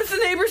 what if the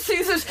neighbour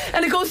sees it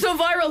and it goes so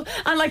viral?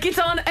 And like it's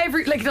on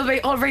every, like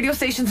all radio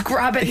stations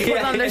grab it, put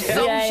it on their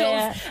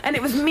socials. And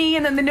it was me,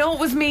 and then they know it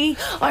was me.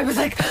 I was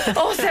like,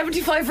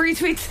 75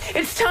 retweets.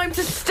 It's time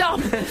to stop.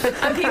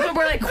 And people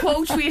were like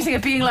quote tweeting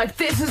it, being like,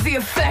 this is the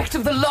effect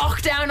of the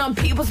lockdown on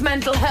people's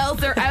mental health.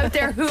 They're out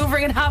there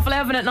hoovering at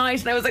 11:30 at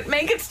night. And I was like,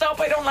 make it stop.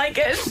 I don't like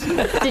it.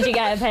 Did you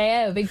get a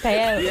payout? A big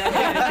payout?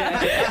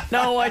 Yeah.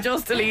 No, I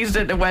just deleted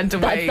it and it went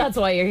away. That's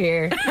why you're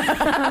here.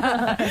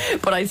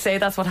 But I'd say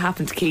that's what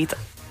happened to Keith.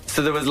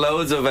 So there was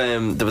loads of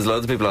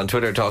people on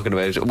Twitter talking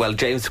about, well,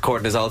 James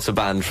Corden is also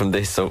banned from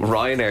this. So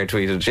Ryanair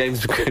tweeted,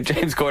 James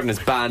Corden is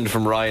banned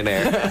from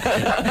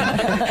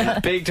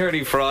Ryanair. Big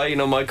Turdy Fry, you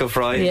know Michael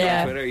Fry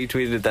on Twitter, he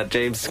tweeted that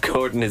James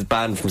Corden is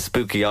banned from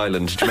Spooky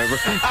Island. Do you remember?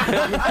 From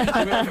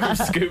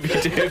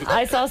Scooby-Doo?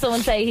 I saw someone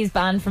say he's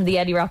banned from the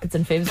Eddie Rockets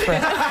and Fibs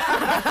Print.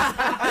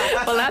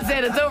 Well, that's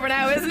it. It's over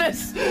now, isn't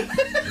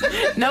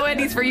it? No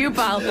Eddies for you,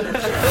 pal.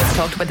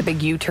 Talked about the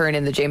big U-turn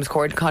in the James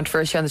Corden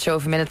controversy on the show a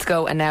few minutes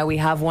ago, and now we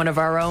have one of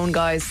our own,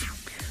 guys.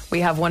 We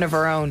have one of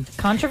our own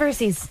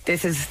controversies.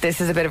 This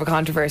is a bit of a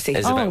controversy.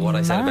 It's about what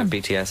I said about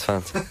BTS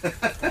fans.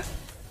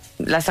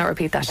 Let's not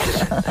repeat that.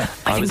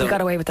 I think we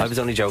got away with that. I was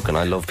only joking.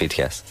 I love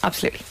BTS.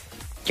 Absolutely.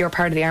 You're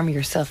part of the army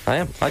yourself. I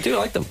am. I do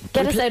like them.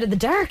 Get us out of the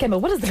dark, Emma.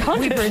 What is the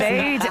controversy? We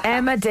played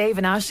Emma, Dave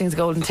and Aisling's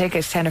golden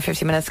ticket 10 or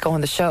 15 minutes ago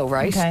on the show,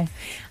 right? Okay.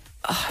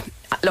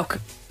 Look,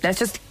 let's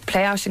just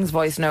play Aisling's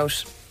voice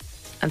note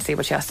and see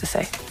what she has to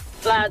say.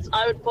 Lads,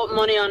 I would put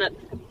money on it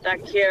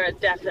that Ciara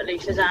definitely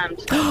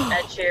Shazammed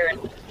Ed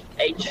Sheeran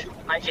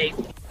my G.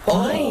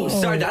 Oh,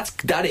 sorry,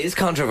 that is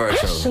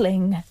controversial.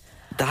 Aisling.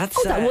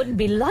 That wouldn't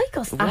be like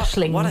us,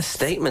 Aisling. What a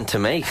statement to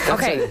make.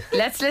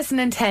 Let's listen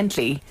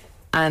intently.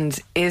 And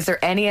is there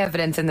any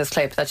evidence in this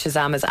clip that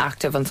Shazam is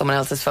active on someone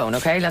else's phone?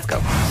 Okay, let's go.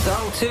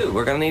 Song 2.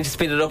 We're going to need to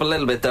speed it up a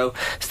little bit, though.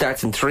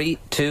 Starts in 3,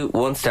 2,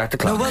 1. Start the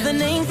clock. No other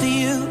name for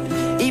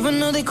you. Even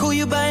though they call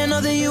you by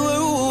another, you were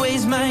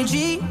always my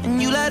G.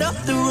 And you light up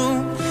the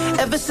room.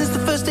 Ever since the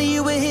first day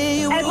you were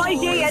here, you were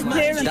always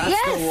my G.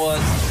 That's the one.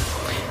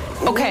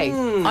 Okay,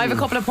 I have a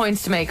couple of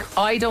points to make.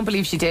 I don't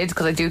believe she did,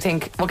 because I do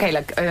think,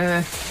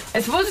 I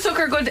suppose it took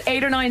her a good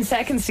 8 or 9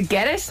 seconds to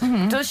get it.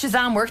 Mm-hmm. Does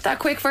Shazam work that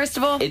quick, first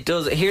of all? It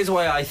does. Here's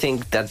why I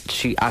think that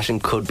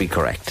Aisling could be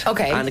correct.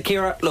 Okay. And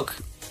Ciara, look,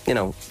 you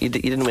know, you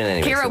didn't win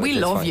anyway. Ciara, so we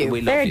love you.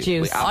 We Fair love you.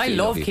 juice. I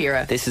love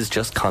Ciara. This is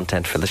just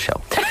content for the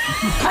show.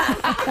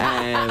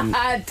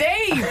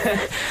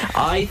 Dave!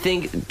 I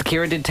think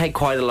Ciara did take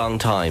quite a long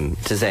time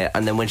to say it,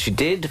 and then when she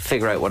did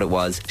figure out what it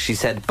was, she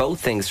said both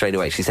things straight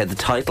away. She said the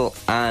title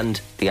and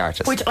the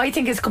artist, which I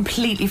think is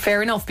completely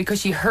fair enough,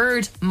 because she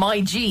heard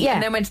my G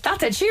and then went,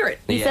 that's Ed Sheeran.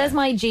 He says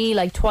my G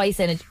like twice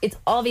in it. It's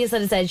obvious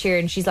that it's Ed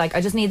Sheeran. She's like,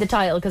 I just need the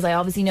title because I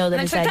obviously know that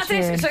it's Ed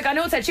Sheeran. It's like, I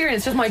know it's Ed Sheeran,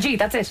 it's just my G,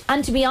 that's it.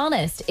 And to be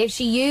honest, if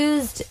she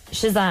used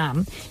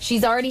Shazam,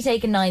 she's already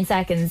taken 9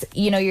 seconds.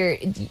 You know, you're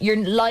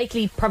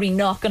likely probably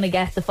not going to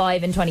get the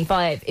 5 in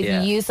 25 if you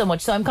use so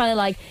much. So I'm kind of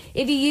like,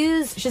 if you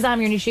use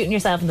Shazam, you're shooting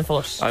yourself in the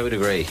foot. I would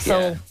agree.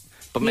 So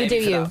but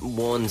maybe for that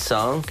one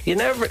song, you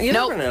never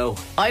know.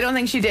 I don't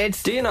think she did.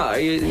 Do you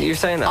not? You're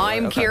saying that?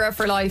 I'm okay. Ciara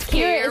for life.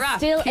 Ciara is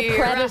still a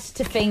credit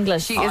to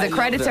Finglas. She is a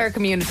credit to her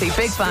community.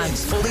 Big fan.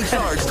 Fully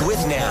charged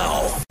with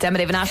now. Emma,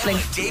 Dave and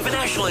Aisling. Dave and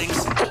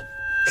Aisling's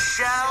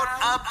Shout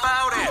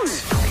About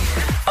It.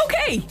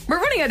 Okay, we're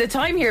running out of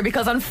time here,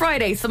 because on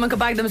Friday someone could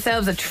bag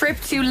themselves a trip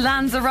to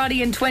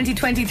Lanzarote in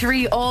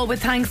 2023, all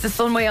with thanks to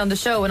Sunway on the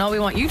show. And all we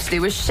want you to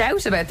do is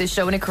shout about this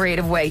show in a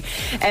creative way.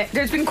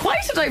 There's been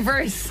quite a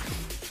diverse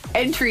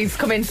entries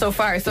come in so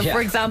far. So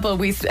for example,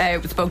 we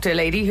spoke to a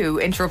lady who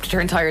interrupted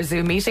her entire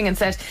Zoom meeting and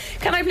said,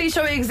 can I please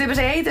show you Exhibit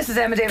A? This is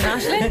Emma, Dave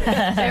and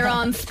Aisling. They're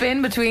on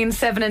Spin between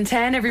 7 and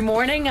 10 every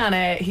morning,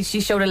 and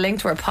she showed a link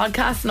to her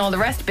podcast and all the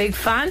rest. Big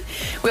fan.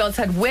 We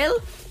also had Will,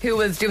 who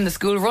was doing the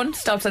school run,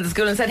 stopped at the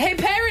school and said, hey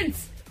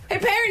parents,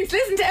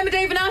 listen to Emma,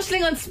 Dave and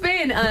Aisling on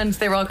Spin. And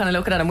they were all kind of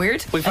looking at him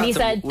weird. And he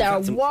said, they're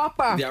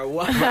whopper.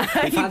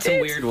 We've had some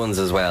weird ones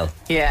as well.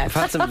 Yeah. We've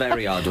had some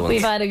very odd ones.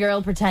 We've had a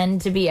girl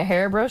pretend to be a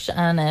hairbrush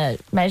and a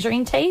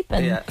measuring tape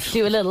and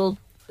do a little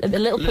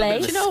play.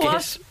 Do you know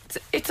what?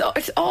 It's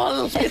all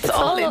interesting. It's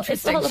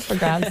all up for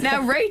grabs.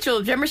 Now, Rachel,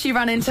 do you remember she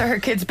ran into her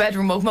kid's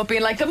bedroom, woke him up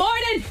being like, good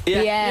morning?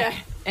 Yeah.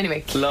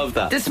 Anyway. Love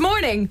that. This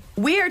morning,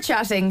 we are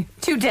chatting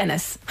to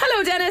Dennis.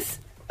 Hello, Dennis.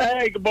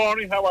 Hey, good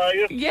morning. How are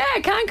you? Yeah,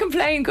 can't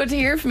complain. Good to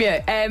hear from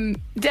you.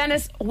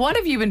 Dennis, what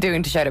have you been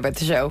doing to shout about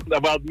the show?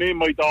 Well, me and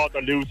my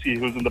daughter Lucy,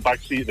 who's in the back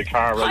seat of the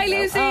car right now.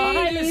 Lucy.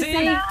 Hi,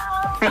 Lucy.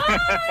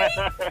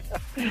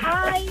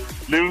 Hi.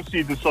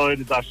 Lucy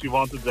decided that she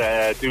wanted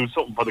to do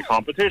something for the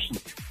competition.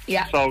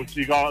 Yeah. So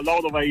she got a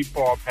load of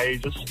A4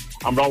 pages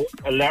and wrote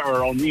a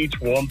letter on each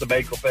one to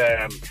make up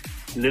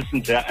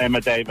listen to Emma,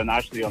 Dave and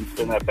Aisling on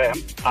Spin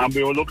FM. And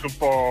we were looking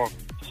for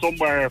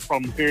somewhere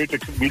from here to...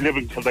 We live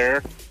in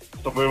Kildare.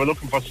 So we were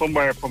looking for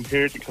somewhere from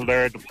here to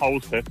Kildare to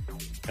post it.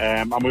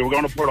 And we were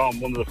going to put it on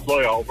one of the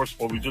flyovers,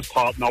 but we just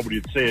thought nobody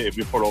would see it if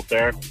we put it up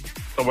there.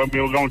 So when we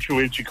were going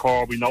through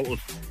Inchicore, we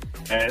noticed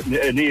an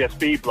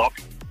ESB block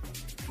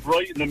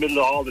right in the middle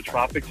of all the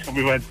traffic, and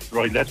we went,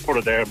 right, let's put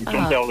it there. We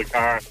jumped out of the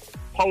car,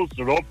 posted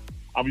it up,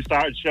 and we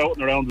started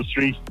shouting around the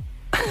street.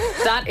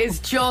 That is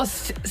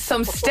just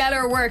some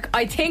stellar work.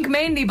 I think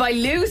mainly by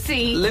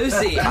Lucy.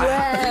 Lucy.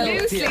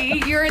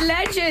 Lucy, you're a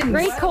legend.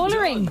 Great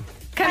colouring.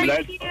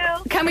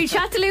 Can we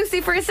chat to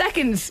Lucy for a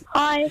second?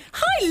 Hi.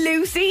 Hi,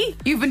 Lucy.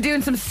 You've been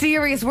doing some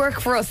serious work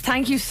for us.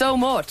 Thank you so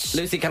much.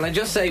 Lucy, can I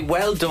just say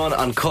well done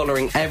on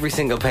colouring every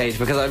single page,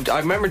 because I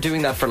remember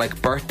doing that for like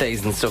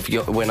birthdays and stuff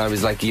when I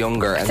was like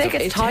younger. And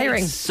It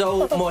tiring. takes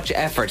so much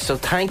effort. So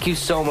thank you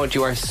so much.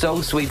 You are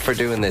so sweet for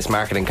doing this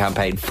marketing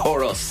campaign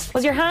for us.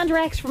 Was your hand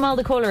wrecked from all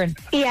the colouring?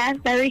 Yeah,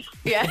 very.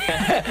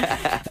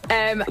 Yeah.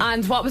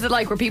 And what was it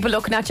like? Were people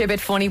looking at you a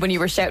bit funny when you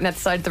were shouting at the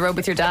side of the road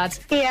with your dad?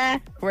 Yeah.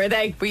 Were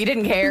they? But you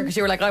didn't care because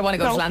you were like, I want to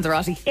go to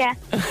Lanzarote. Yeah.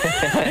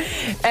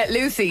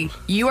 Lucy,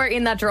 you are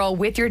in that draw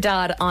with your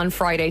dad on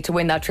Friday to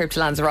win that trip to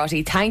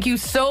Lanzarote. Thank you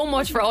so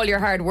much for all your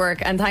hard work,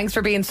 and thanks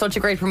for being such a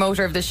great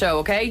promoter of the show,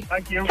 okay?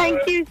 Thank you.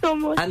 Thank you so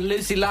much. And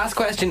Lucy, last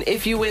question.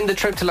 If you win the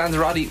trip to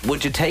Lanzarote,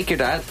 would you take your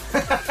dad?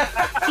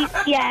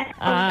 Yeah.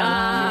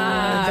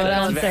 Good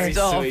answer. Very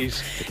Stop.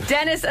 sweet.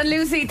 Dennis and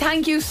Lucy,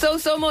 thank you so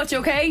much,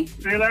 okay?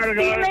 See you later,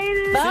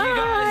 guys.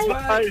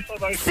 Bye.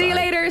 Bye. See you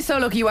later. So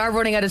look, you are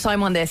running out of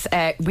time on this.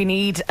 We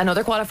need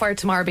another qualifier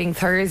tomorrow being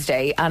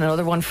Thursday and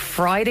another one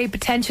Friday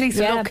potentially.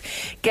 So look,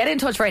 get in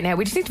touch right now.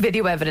 We just need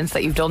video evidence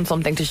that you've done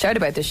something to shout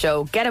about the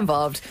show. Get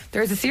involved.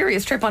 There's a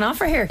serious trip on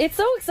offer here. It's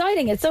so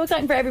exciting. It's so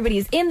exciting for everybody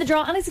who's in the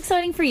draw, and it's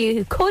exciting for you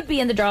who could be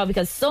in the draw,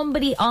 because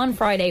somebody on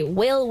Friday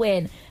will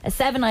win a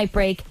 7-night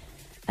break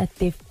at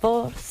the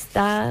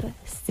 4-star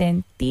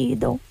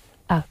Sentido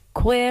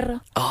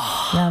Aquera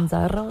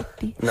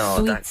Lanzarote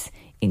Suites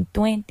in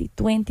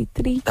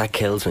 2023. That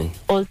kills me.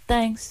 All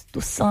thanks to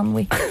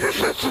Sunway.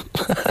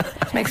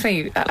 Makes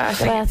me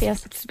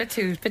Gracias. it's a bit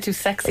too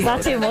sexy. Is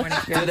that too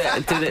much? Do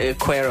the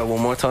Aquera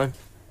one more time.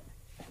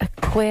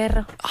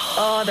 Aquera.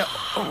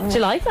 Do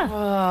you like that?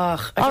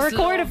 I'll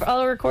record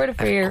it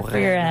for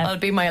your I'll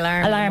be my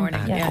alarm in the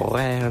morning. Yeah.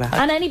 Aquera.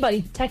 And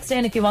anybody, text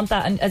in if you want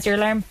that as your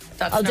alarm.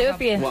 That's I'll no do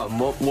it problem.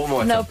 for you. One more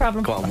time. No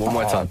problem. Come on, one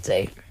more time.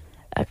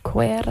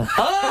 Aquera.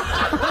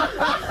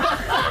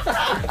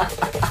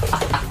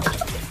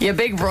 You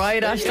big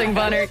bride, Aisling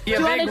Bonner. You Do you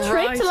big want a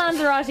trip bride. to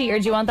Lanzarote, or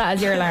do you want that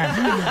as your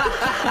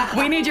alarm?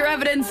 We need your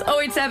evidence.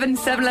 087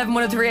 711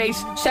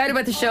 1038. Shout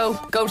about the show.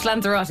 Go to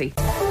Lanzarote.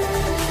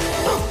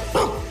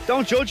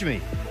 Don't judge me.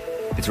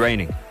 It's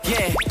raining.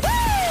 Yeah.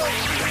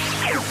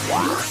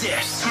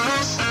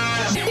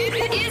 This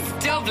It is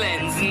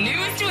Dublin's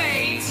newest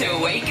way to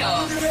wake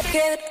up.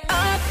 Get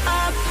up,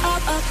 up,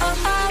 up, up, up,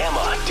 up.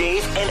 Emma,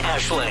 Dave, and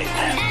Aisling.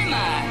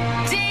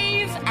 Emma,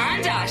 Dave,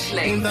 and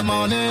Aisling. In the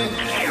morning.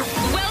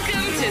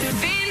 Welcome to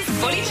Spins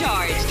Fully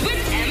Charged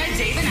with Emma,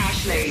 Dave, and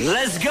Aisling.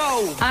 Let's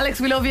go. Alex,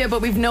 we love you,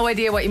 but we've no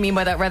idea what you mean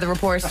by that weather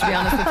report, to be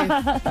honest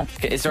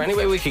with you. Is there any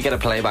way we could get a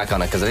playback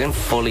on it? Because I didn't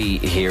fully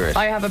hear it.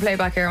 I have a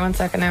playback here. 1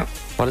 second now.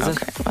 What is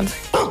Okay, 1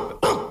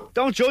 second.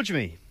 Don't judge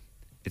me.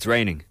 It's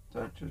raining.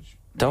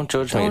 Don't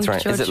judge me. It's Don't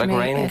raining. Is it judge like me,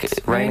 raining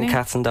it's raining raining.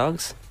 cats and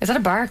dogs? Is that a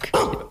bark?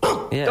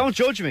 Yeah. Don't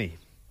judge me.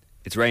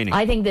 It's raining.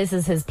 I think this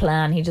is his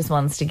plan. He just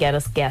wants to get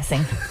us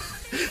guessing.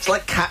 It's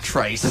like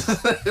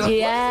catchphrase.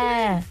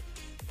 Yeah.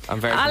 I'm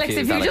very Alex,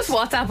 confused, if you just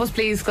WhatsApp us,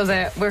 please, because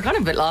we're kind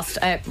of a bit lost.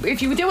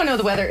 If you do want to know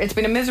the weather, it's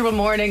been a miserable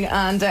morning,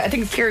 and I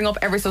think it's clearing up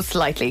ever so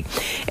slightly.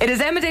 It is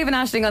Emma, Dave, and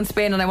Aisling on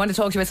Spin, and I want to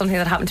talk to you about something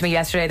that happened to me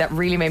yesterday that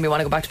really made me want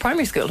to go back to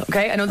primary school.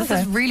 Okay, I know this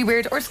is really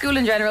weird, or school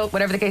in general,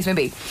 whatever the case may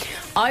be.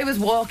 I was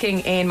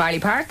walking in Marley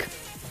Park,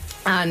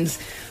 and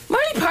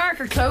Marley Park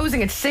are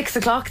closing at 6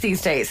 o'clock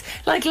these days.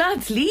 Like,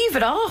 lads, leave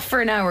it off for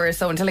an hour or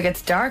so until it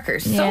gets darker.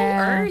 So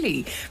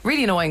early.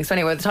 Really annoying. So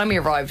anyway, by the time we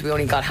arrived, we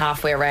only got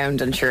halfway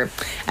around, and sure,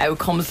 out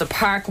comes the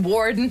park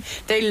warden.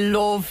 They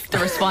love the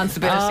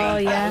responsibility. Oh,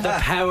 yeah. The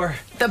power.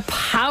 The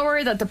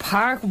power that the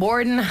park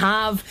warden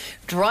have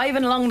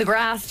driving along the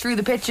grass through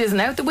the pitches,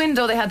 and out the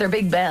window they had their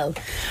big bell.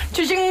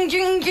 Cha-ching,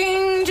 ching,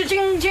 ching,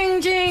 cha-ching,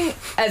 ching, ching.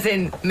 As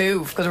in,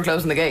 move, because we're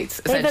closing the gates,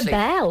 They have a essentially.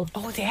 bell.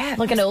 Oh, yeah.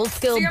 Like an old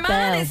school So your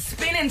man bell. is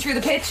spinning through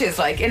the pitches,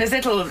 like, in his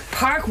little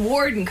park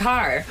warden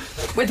car,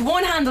 with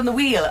one hand on the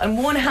wheel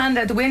and one hand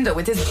out the window,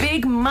 with this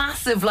big,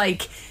 massive,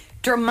 like,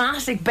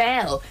 dramatic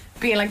bell,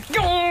 being like,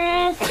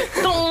 dong,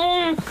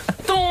 dong,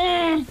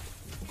 dong.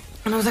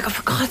 And I was like, oh,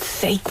 for God's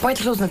sake, why are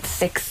they closing at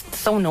 6? It's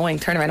so annoying.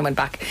 Turn around and went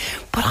back.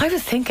 But I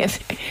was thinking,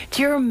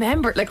 do you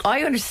remember? Like,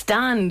 I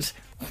understand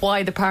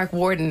why the park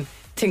warden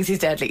thinks he's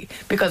deadly.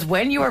 Because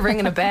when you are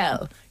ringing a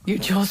bell, you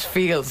just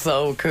feel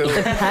so cool.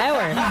 The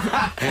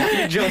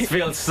power. You just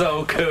feel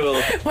so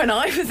cool. When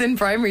I was in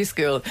primary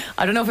school,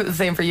 I don't know if it was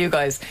the same for you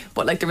guys,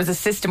 but like there was a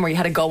system where you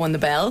had to go on the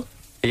bell.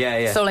 Yeah,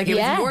 yeah. So like it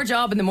Yeah. was your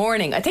job in the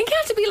morning. I think you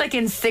had to be like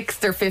in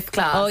 6th or 5th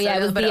class. Oh, yeah. a It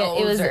was, little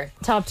bit it was older.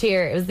 top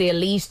tier. It was the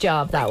elite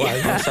job, that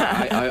was. So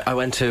I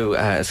went to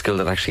a school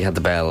that actually had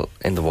the bell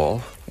in the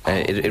wall.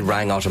 It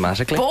rang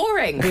automatically.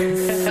 Boring.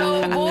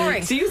 So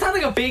boring. So you had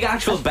like a big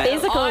actual bell. I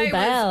was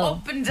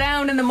up and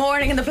down in the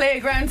morning in the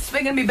playground,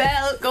 swinging me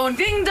bell, going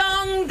ding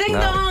dong,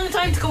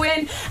 time to go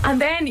in.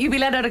 And then you'd be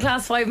let out of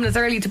class 5 minutes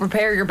early to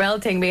prepare your bell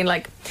thing, being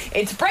like,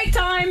 it's break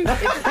time.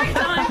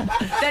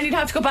 Then you'd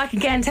have to go back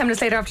again 10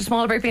 minutes later after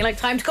small break, being like,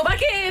 time to go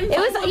back in. It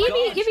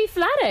was you'd be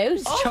flat out.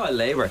 It's child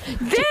labour.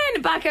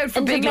 Then back out for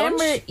and big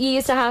remember, lunch. you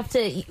used to have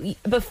to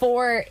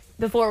before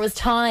it was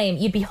time.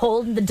 You'd be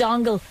holding the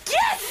dongle.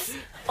 Yes.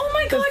 Oh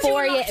my God!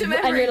 Before you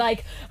and you're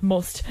like,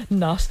 must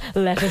not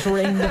let it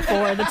ring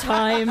before the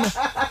time.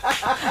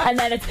 And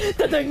then it's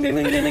ding, ding, ding,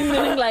 ding, ding,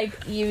 ding, like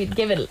you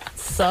give it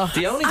sucks.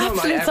 The only time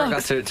I ever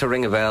got to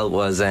ring a bell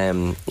was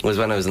when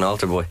I was an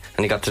altar boy,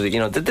 and you got to the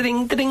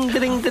ding, ding,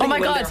 ding, ding. Oh my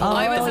God!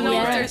 I was an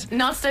altar.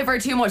 Not to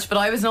divert too much, but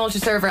I was an altar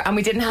server, and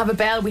we didn't have a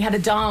bell. We had a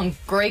dong.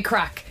 Great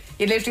crack.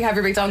 You literally have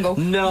your big dong go.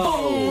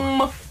 No.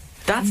 Boom.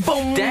 That's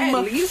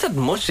dead. You had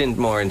much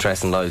more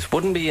interesting lives.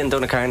 Wouldn't be in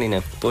Donacarney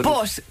now. But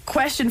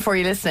question for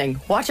you listening: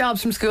 what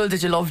jobs from school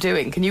did you love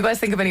doing? Can you guys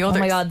think of any others? Oh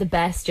my God, the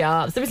best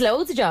jobs. There was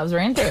loads of jobs,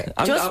 weren't there?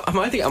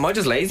 Am I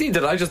just lazy?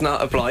 Did I just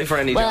not apply for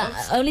any jobs?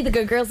 Well, only the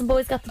good girls and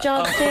boys got the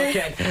jobs.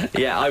 Okay.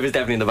 Yeah, I was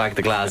definitely in the back of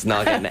the class,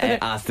 not getting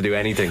asked to do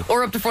anything.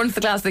 Or up the front of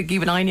the class, they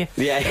keep an eye on you.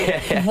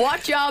 Yeah.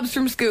 What jobs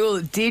from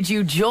school did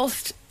you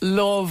just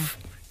love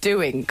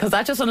doing? Because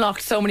that just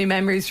unlocked so many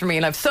memories for me,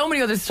 and I have so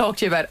many others to talk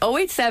to you about.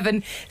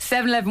 087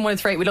 711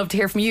 1038. We'd love to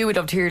hear from you. We'd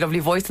love to hear your lovely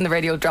voice on the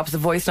radio. Drop us a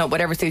voice note,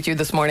 whatever suits you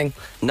this morning.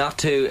 Not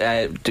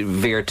to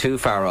veer too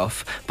far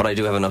off, but I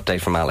do have an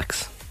update from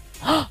Alex.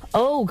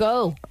 Oh,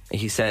 go.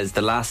 He says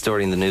the last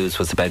story in the news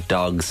was about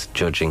dogs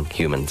judging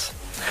humans.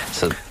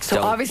 So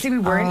obviously we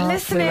weren't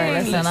listening. We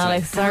weren't listening,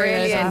 Alex.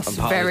 Brilliant.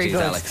 Very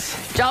good.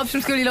 Alex. Jobs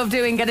from school you love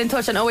doing. Get in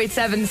touch on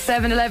 087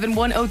 711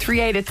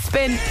 1038. It's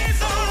Spin.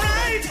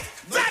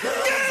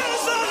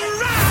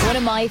 One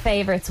of my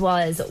favourites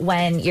was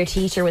when your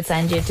teacher would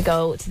send you to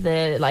go to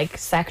the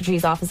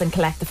secretary's office and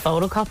collect the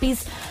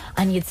photocopies,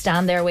 and you'd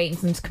stand there waiting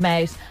for them to come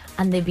out,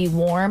 and they'd be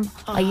warm.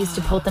 I used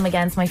to put them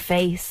against my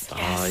face.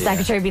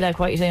 Secretary would be like,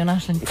 "What are you doing,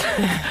 Aisling?"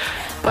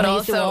 But I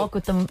used to walk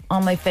with them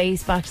on my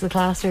face back to the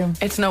classroom.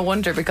 It's no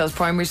wonder, because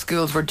primary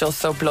schools were just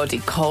so bloody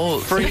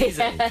cold.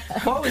 Freezing.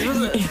 What was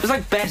it? It was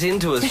like bet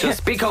into us,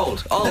 just be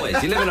cold, always.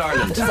 You live in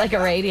Ireland. Just like a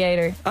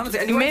radiator.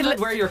 Honestly, and you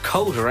wouldn't wear your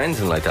coat or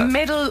anything like that.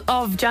 Middle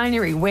of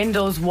January,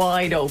 windows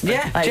wide open.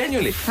 Yeah,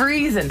 genuinely.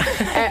 Freezing.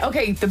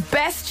 Okay, the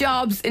best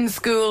jobs in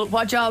school.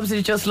 What jobs did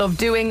you just love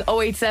doing?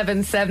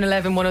 087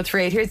 711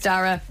 1038. Here's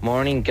Dara.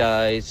 Morning,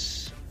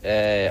 guys.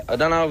 I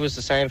don't know if it was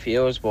the same for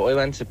yours, but I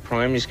went to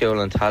primary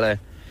school in Tala.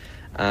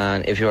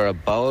 And if you were a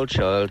bowl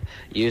child,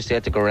 you used to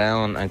have to go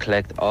around and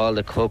collect all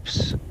the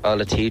cups, all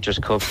the teachers'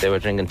 cups they were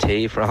drinking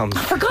tea from.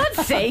 For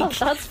God's sake,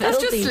 that's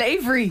just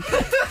slavery.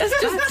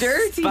 That's just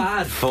dirty.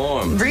 Bad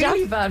form.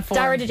 Really bad form.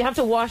 Dara, did you have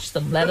to wash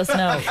them? Let us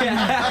know.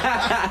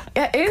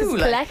 Ew,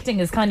 collecting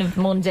is kind of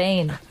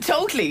mundane.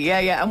 Totally,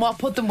 yeah. And what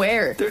put them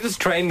where? They're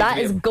just training. That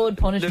is good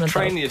punishment. They're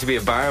training you to be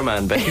a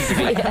barman,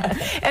 basically.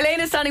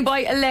 Elaine is standing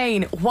by.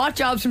 Elaine, what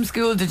jobs from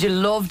school did you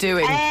love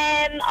doing?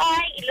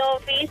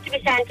 We used to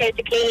be sent out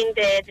to clean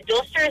the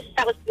dusters.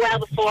 That was well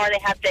before they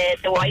had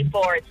the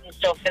whiteboards and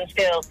stuff in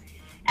school.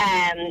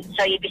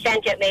 So you'd be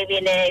sent out maybe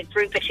in a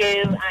group of 2,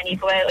 and you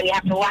go out and you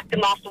have to whack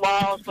them off the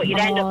walls, but you'd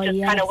end up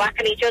just kind of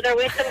whacking each other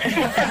with them.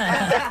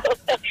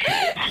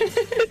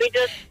 It'd be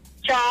just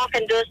chalk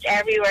and dust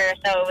everywhere,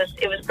 so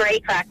it was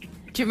great crack.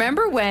 Do you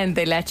remember when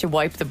they let you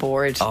wipe the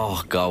board?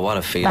 Oh God, what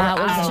a feeling! That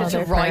was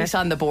just right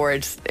on the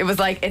board. It was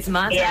like, it's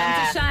my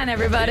time to shine,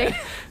 everybody.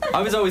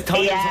 I was always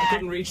told I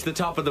couldn't reach the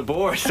top of the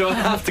board, so I'd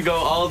have to go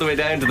all the way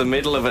down to the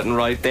middle of it and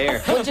right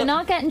there. Would you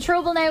not get in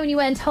trouble now when you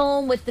went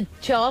home with the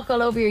chalk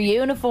all over your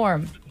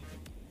uniform?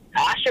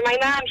 Sure, my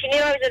mum, she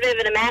knew I was a bit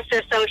of a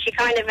messer, so she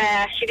kind of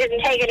she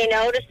didn't take any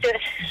notice to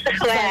it.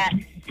 So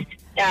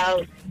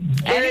no,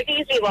 they were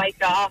easily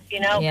wiped off, you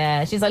know.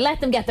 Yeah, she's like, let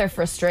them get their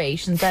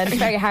frustrations out. It's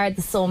very hard,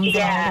 the sums.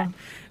 Yeah. And all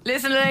that.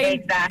 Listen,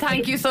 Elaine,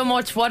 thank you so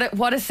much.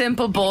 What a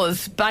simple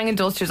buzz. Banging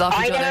dusters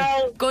off each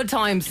other. Good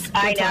times.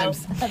 I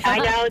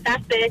know,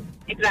 that's it.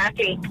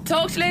 Exactly.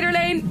 Talk to you later,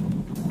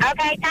 Elaine.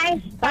 Okay,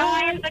 thanks.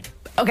 Bye.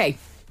 Okay,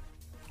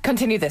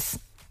 continue this.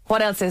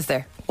 What else is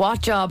there?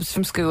 What jobs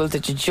from school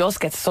did you just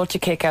get such a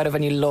kick out of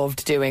and you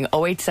loved doing?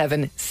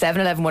 087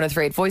 711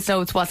 1038. Voice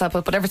notes, WhatsApp,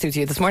 whatever suits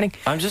you this morning.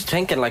 I'm just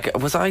thinking,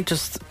 was I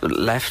just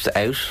left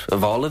out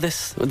of all of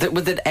this?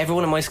 Did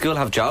everyone in my school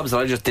have jobs that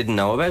I just didn't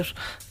know about?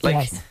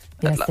 Yes,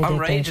 I'm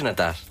raging at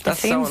that.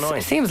 That's so annoying.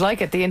 It seems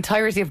like it. The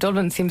entirety of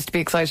Dublin seems to be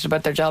excited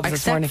about their jobs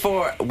this morning.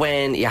 Except for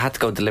when you had to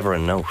go deliver a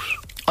note.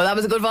 Oh, that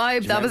was a good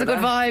vibe. That was a good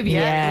vibe.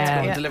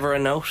 Yeah. Go deliver a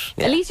note.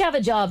 Yeah. At least you have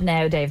a job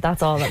now, Dave.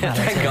 That's all that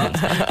matters. Thank God.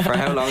 For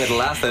how long it'll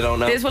last, I don't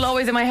know. This will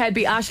always in my head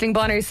be Aisling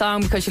Bonner's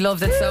song because she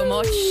loves it so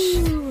much.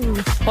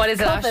 What is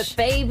it, Cup Ash? It,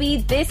 baby.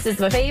 This is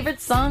my favourite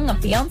song of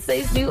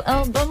Beyonce's new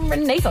album,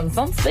 Renaissance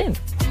on Spin.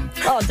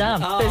 Oh, damn.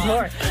 There's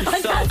more.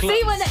 I can't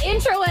see when the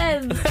intro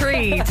ends.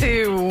 3,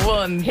 2,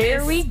 1.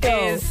 Here we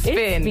go. Is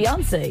Spin. It's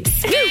Beyonce.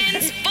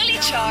 Spins Fully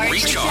Charged.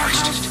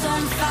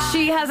 Recharged.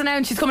 She has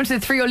announced she's coming to the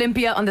 3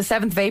 Olympia on the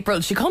 7th of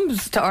April. She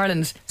comes to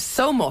Ireland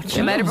so much.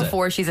 I met her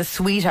before. She's a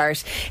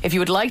sweetheart. If you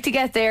would like to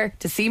get there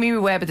to see Mimi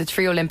Webb at the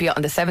 3 Olympia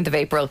on the 7th of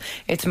April,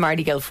 it's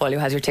Marty Guilfoyle who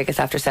has your tickets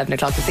after 7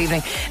 o'clock this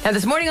evening. Now,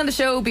 this morning on the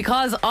show,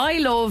 because I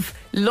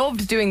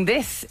loved doing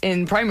this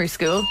in primary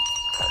school,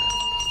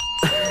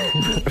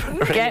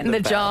 getting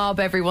the job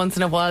every once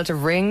in a while to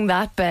ring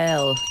that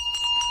bell.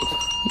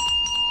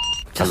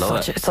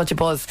 Just such a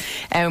buzz.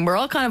 We're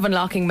all kind of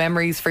unlocking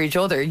memories for each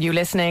other. You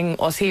listening,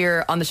 us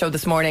here on the show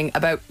this morning,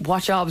 about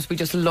what jobs we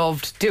just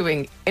loved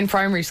doing in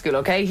primary school,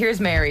 okay? Here's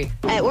Mary.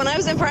 When I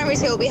was in primary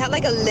school, we had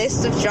like a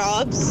list of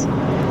jobs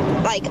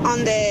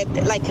on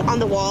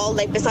the wall,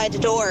 like beside the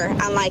door,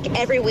 and like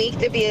every week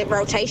there'd be a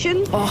rotation.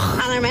 And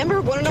I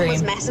remember one of them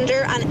was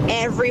messenger, and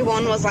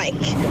everyone was like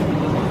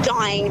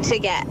dying to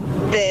get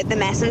the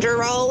messenger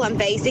role, and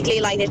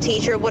basically like the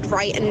teacher would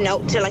write a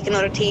note to like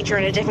another teacher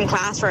in a different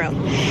classroom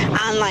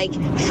and like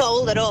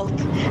fold it up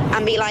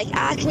and be like,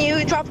 can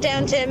you drop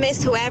down to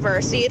Miss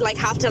whoever? So you'd like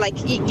have to like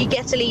you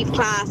get to leave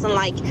class and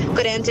like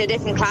go down to a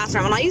different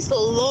classroom. And I used to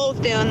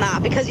love doing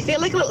that because you feel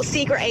like a little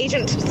secret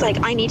agent. It's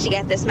like, I need to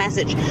get this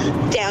message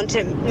down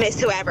to Miss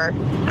whoever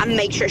and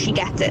make sure she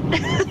gets it.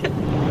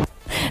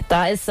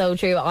 That is so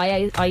true.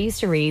 I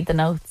used to read the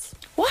notes.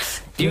 What?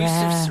 You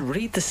used to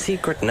read the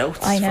secret notes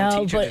I know,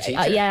 from teacher but to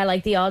teacher? yeah,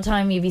 like the odd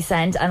time you'd be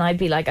sent and I'd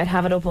be like, I'd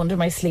have it up under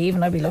my sleeve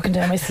and I'd be looking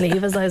down my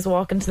sleeve as I was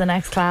walking to the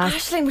next class.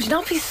 Aisling, would you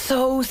not be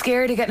so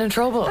scared of getting in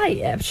trouble?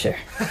 Yeah, sure.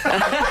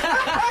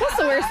 What's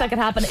the worst that could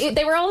happen?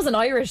 They were always in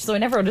Irish, so I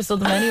never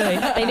understood them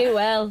anyway. They knew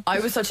well. I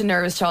was such a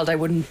nervous child, I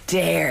wouldn't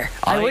dare.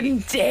 I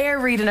wouldn't dare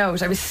read a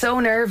note. I was so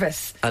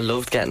nervous. I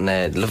loved getting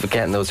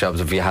those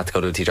jobs if you had to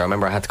go to a teacher. I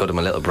remember I had to go to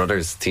my little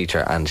brother's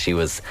teacher, and she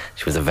was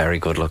a very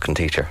good looking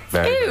teacher.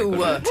 Very good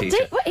looking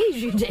teacher. What age are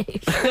you,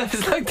 Dave? I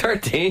was like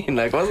 13.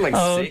 Like, I wasn't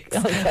like 6.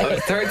 Okay. I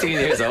was 13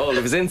 years old.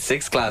 It was in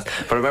 6th class.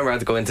 But I remember I had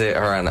to go into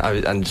her,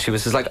 and she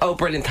was just like, "Oh,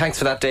 brilliant, thanks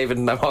for that, David."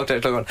 And I walked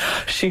out going,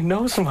 "She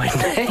knows my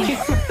name."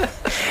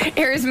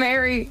 Here's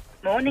Mary.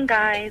 Morning,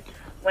 guys.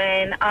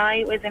 When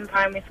I was in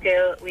primary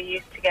school, we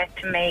used to get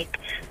to make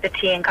the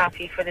tea and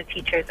coffee for the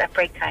teachers at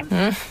break time.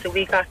 So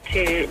we got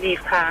to leave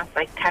class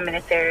like 10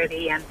 minutes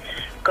early and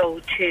go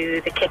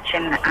to the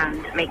kitchen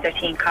and make their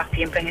tea and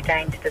coffee and bring it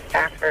down to the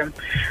staff room.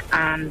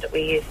 And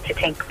we used to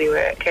think we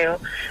were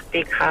cool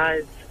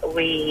because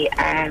we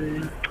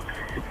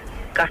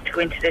got to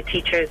go into the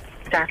teacher's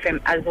staff room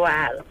as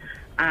well.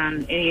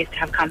 We used to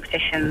have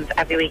competitions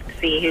every week to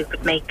see who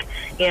could make,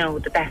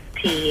 the best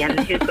tea and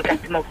who could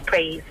get the most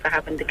praise for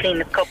having the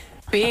cleanest cup.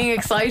 Being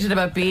excited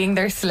about being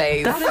their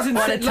slave. That is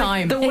what a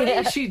time. Like, the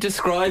way she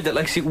described it,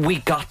 like we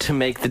got to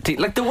make the tea.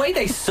 Like the way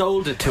they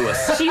sold it to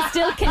us. She's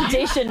still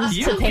conditioned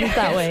to think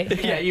that way.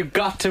 Yeah, you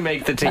got to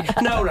make the tea.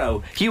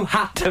 No, you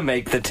had to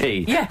make the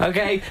tea. Yeah.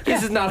 Okay?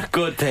 This is not a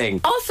good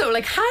thing. Also,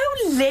 like, how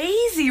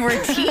lazy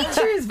were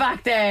teachers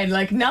back then?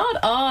 Like,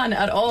 not on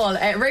at all.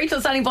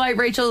 Rachel standing by.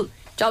 Rachel,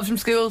 jobs from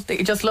school that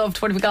you just loved.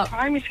 What have we got?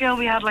 Primary school,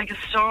 we had like a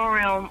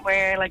storeroom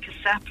where like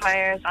cassette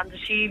players and the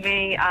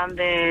TV and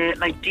the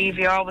like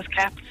DVR was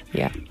kept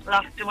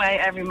locked away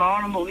every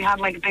morning. But we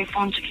had like a big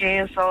bunch of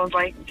keys, so it was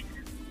like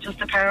just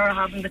the power of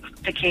having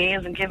the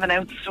keys and giving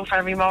out stuff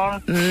every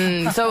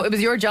morning. So it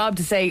was your job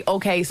to say,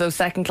 okay, so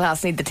second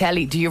class need the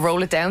telly. Do you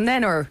roll it down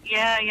then, or?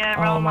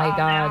 Yeah, roll oh my it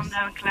God.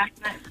 down,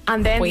 collecting it.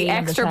 And then Queen the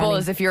extra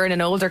buzz if you're in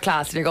an older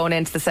class and you're going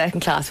into the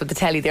second class with the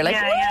telly. They're like,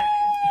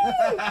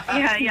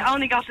 Yeah, you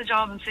only got the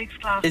job in 6th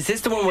class. Is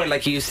this the one where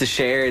like you used to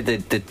share the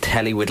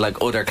telly with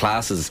like other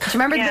classes? Do you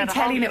remember the big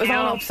telly and it was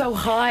all up so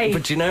high?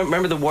 But do you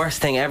remember the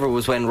worst thing ever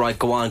was when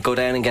go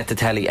down and get the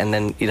telly, and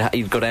then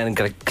you'd go down and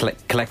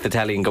collect the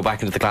telly and go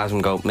back into the classroom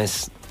and go,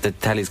 "Miss, the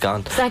telly's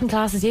gone." Second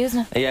class is using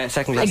it. Yeah,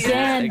 second class.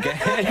 Again.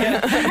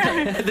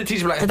 Yeah. The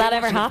teacher was like, did that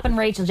ever happen,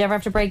 Rachel? Did you ever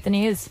have to break the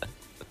news?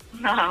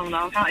 No,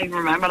 I can't even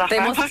remember that.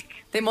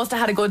 They must have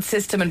had a good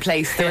system in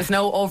place. There was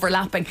no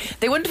overlapping.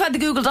 They wouldn't have had the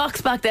Google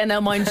Docs back then now,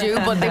 mind you,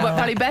 but they were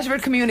probably better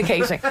at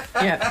communicating.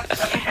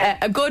 Yeah.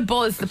 A good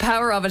buzz, the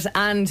power of it,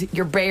 and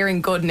you're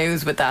bearing good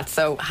news with that.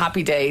 So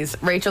happy days.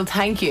 Rachel,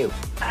 thank you.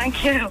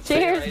 Thank you.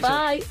 Cheers,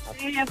 bye.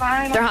 See you,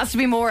 bye. There has to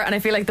be more, and I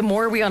feel like the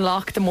more we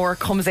unlock, the more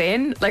comes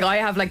in. Like I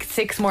have like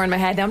 6 more in my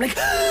head now. I'm like,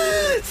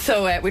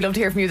 so we'd love to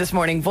hear from you this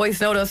morning. Voice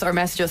note us or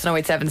message us on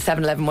 087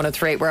 711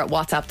 1038. We're at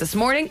WhatsApp this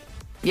morning.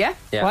 Yeah?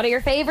 What are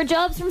your favourite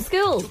jobs from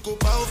school? Nothing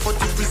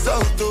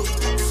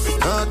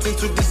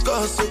to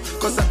discuss,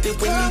 cause I did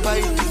win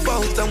by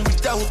default and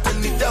without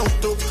any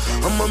doubt.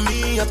 I'm a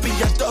me happy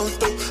adult.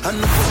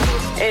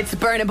 It's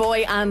Burna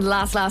Boy and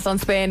Last on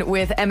Spin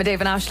with Emma,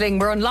 Dave and Aisling.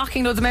 We're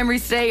unlocking loads of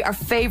memories today. Our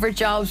favourite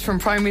jobs from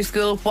primary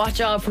school. What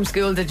job from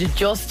school did you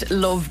just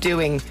love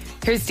doing?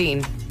 Here's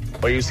Dean.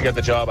 I used to get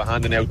the job of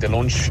handing out the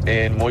lunch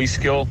in my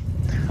school,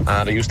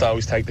 and I used to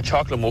always take the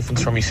chocolate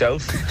muffins for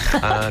myself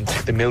and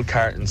the milk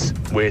cartons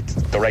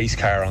with the race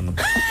car on them.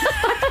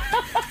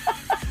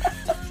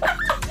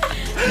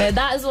 Now,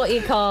 that is what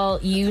you call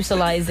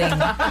utilising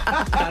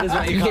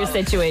your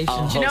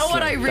situation. Do you know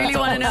what I really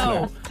want to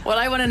know? What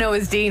I want to know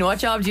is, Dean, what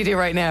job do you do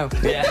right now?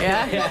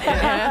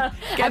 Yeah.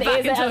 Get And back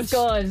is in it touch.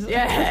 as good?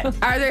 Yeah.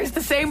 Are there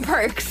the same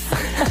perks?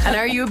 And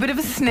are you a bit of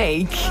a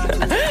snake?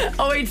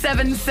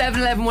 087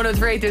 711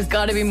 1038. There's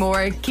got to be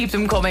more. Keep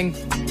them coming.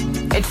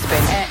 It's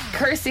Spin.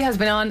 Kirsty has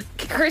been on.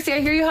 Kirsty, I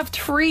hear you have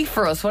 3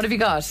 for us. What have you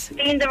got?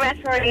 Being the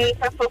referee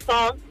for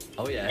football.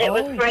 Oh, yeah. It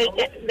was great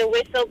getting the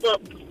whistle,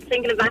 but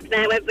thinking back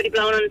now, everybody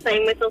blowing on the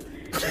same whistle.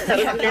 So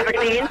it was never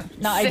going to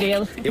end. Not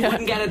ideal. You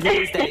wouldn't get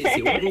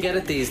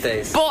it these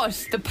days.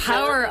 But the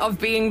power of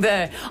being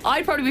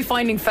I'd probably be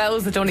finding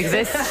fouls that don't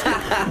exist.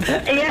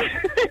 Yeah.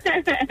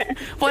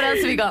 What else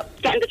have you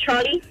got? Getting the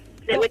trolley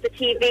with the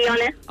TV on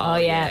it. Oh,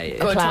 yeah.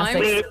 Good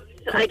Classic.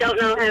 I don't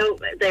know how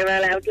they were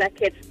allowed to let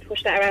kids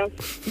push that around.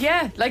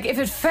 Yeah, like if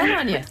it fell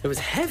on you. It was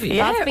heavy.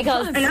 Yeah, That's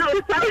because I know,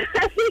 it was so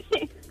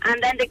heavy.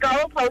 And then the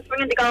goalpost,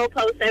 bringing the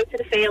goalpost out to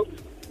the field.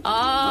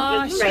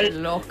 Oh, It was great.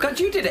 look. God,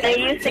 you did it. They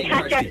used to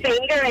catch your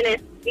finger in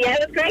it. Yeah,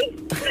 it was great.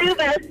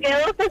 Bluebell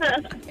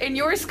skill. In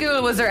your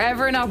school, was there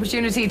ever an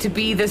opportunity to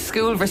be the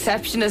school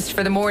receptionist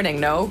for the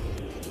morning? No?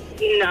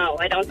 No,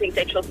 I don't think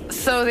they trust.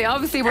 So they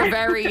obviously were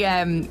very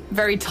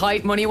very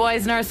tight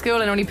money-wise in our school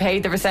and only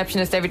paid the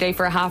receptionist every day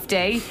for a half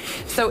day.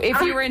 So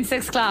if you were in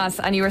 6th class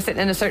and you were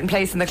sitting in a certain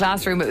place in the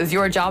classroom, it was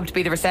your job to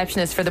be the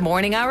receptionist for the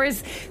morning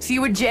hours. So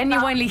you would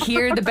genuinely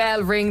hear the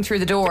bell ring through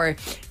the door,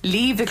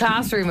 leave the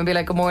classroom and be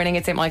like, good morning,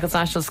 it's St. Michael's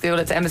National School,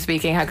 it's Emma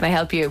speaking, how can I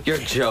help you? You're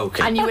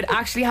joking. And you would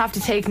actually have to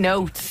take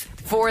notes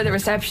for the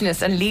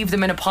receptionist and leave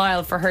them in a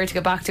pile for her to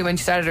get back to when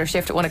she started her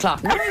shift at 1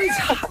 o'clock.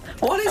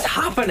 What is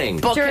happening?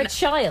 But you're a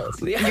child.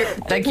 You're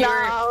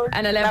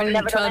an 11,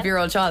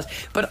 12-year-old child.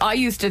 But I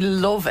used to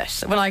love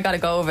it when I got to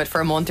go of it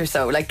for a month or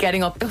so. Like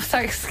getting up,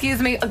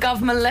 excuse me, I got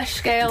my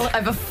Leshgale, I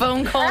have a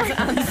phone call to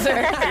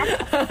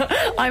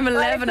answer. I'm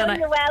 11 and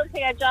you're well to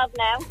your job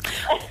now.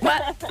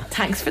 Well,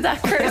 thanks for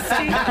that,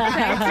 Kirsty.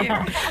 Thank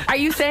you. Are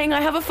you saying I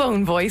have a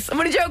phone voice? I'm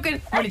only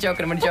joking.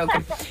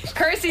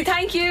 Kirsty,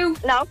 thank you.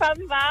 No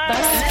problem, bye.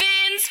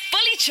 Spins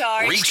Fully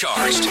Charged.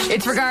 Recharged.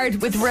 It's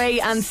Regard with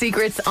Ray and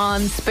Secrets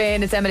on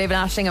Spin. It's Emma David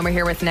Ashling and we're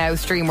here with Now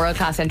Stream World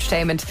Class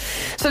Entertainment.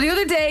 So the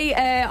other day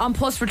on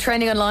Plus we're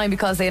trending online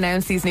because they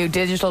announced these new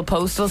digital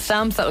postal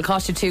stamps that will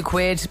cost you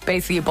 £2.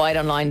 Basically you buy it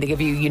online, they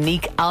give you a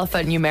unique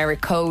alphanumeric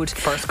code.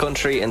 First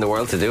country in the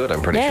world to do it,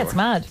 I'm pretty sure. Yeah, it's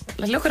mad.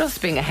 Like, look at us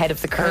being ahead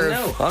of the curve. I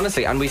know,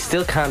 honestly, and we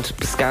still can't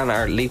scan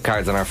our leap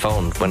cards on our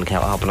phone when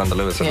hopping on the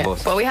Lewis or the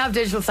bus. Well, we have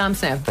digital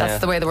stamps now. That's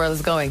the way the world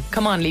is going.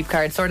 Come on, leap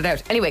card, sort it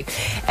out. Anyway,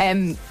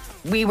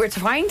 we were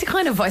trying to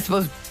kind of, I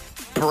suppose,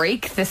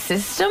 break the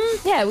system.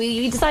 Yeah,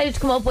 we decided to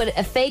come up with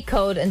a fake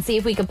code and see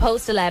if we could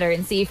post a letter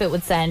and see if it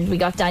would send. We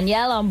got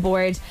Danielle on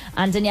board,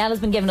 and Danielle has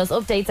been giving us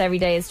updates every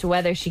day as to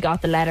whether she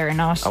got the letter or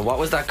not. And what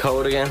was that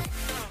code again?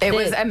 It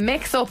was a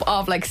mix-up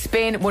of like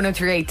Spin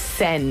 1038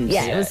 Send.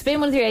 Yeah, it was Spin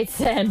 1038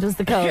 Send was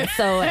the code.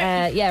 So,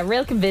 yeah,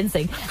 real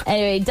convincing.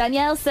 Anyway,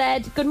 Danielle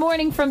said, good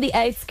morning from the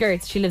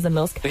outskirts. She lives in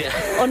Lusk. Yeah.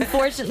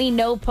 Unfortunately,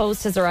 no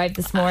post has arrived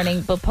this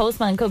morning, but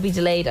postman could be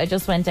delayed. I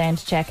just went down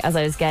to check as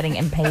I was getting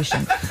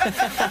impatient.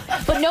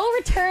 But no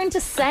return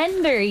to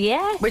sender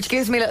yet. Which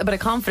gives me a little bit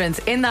of confidence.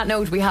 In that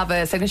note, we have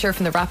a signature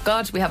from the Rap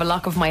God. We have a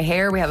lock of my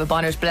hair. We have a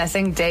Bonner's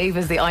blessing. Dave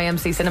is the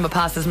IMC Cinema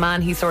Passes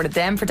man. He sorted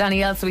them for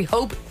Danielle, so we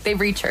hope they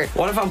reach her.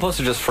 What if Van Puss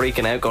are just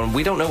freaking out going,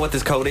 we don't know what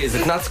this code is,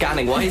 it's not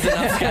scanning, why is it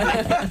not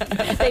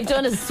scanning? They've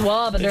done a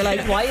swab and they're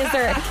like, why is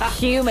there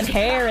human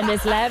hair in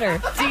this letter?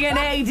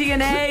 DNA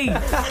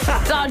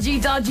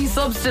dodgy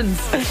substance.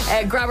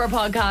 Grab our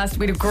podcast.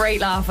 We had a great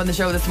laugh on the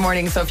show this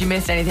morning, so if you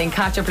missed anything,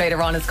 catch up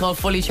later on. It's called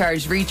Fully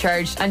Charged,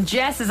 Recharged, and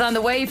Jess is on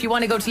the way. If you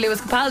want to go to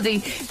Lewis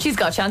Capaldi, she's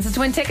got chances to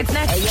win tickets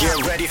next.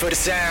 Get ready for the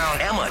sound.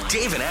 Emma,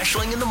 Dave and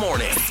Ashling in the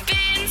morning.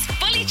 Spins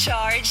Fully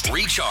Charged.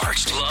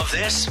 Recharged. Love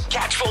this?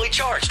 Catch Fully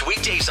Charged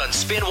weekdays on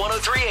Spin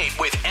 1038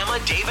 with Emma,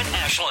 Dave and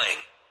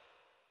Ashling.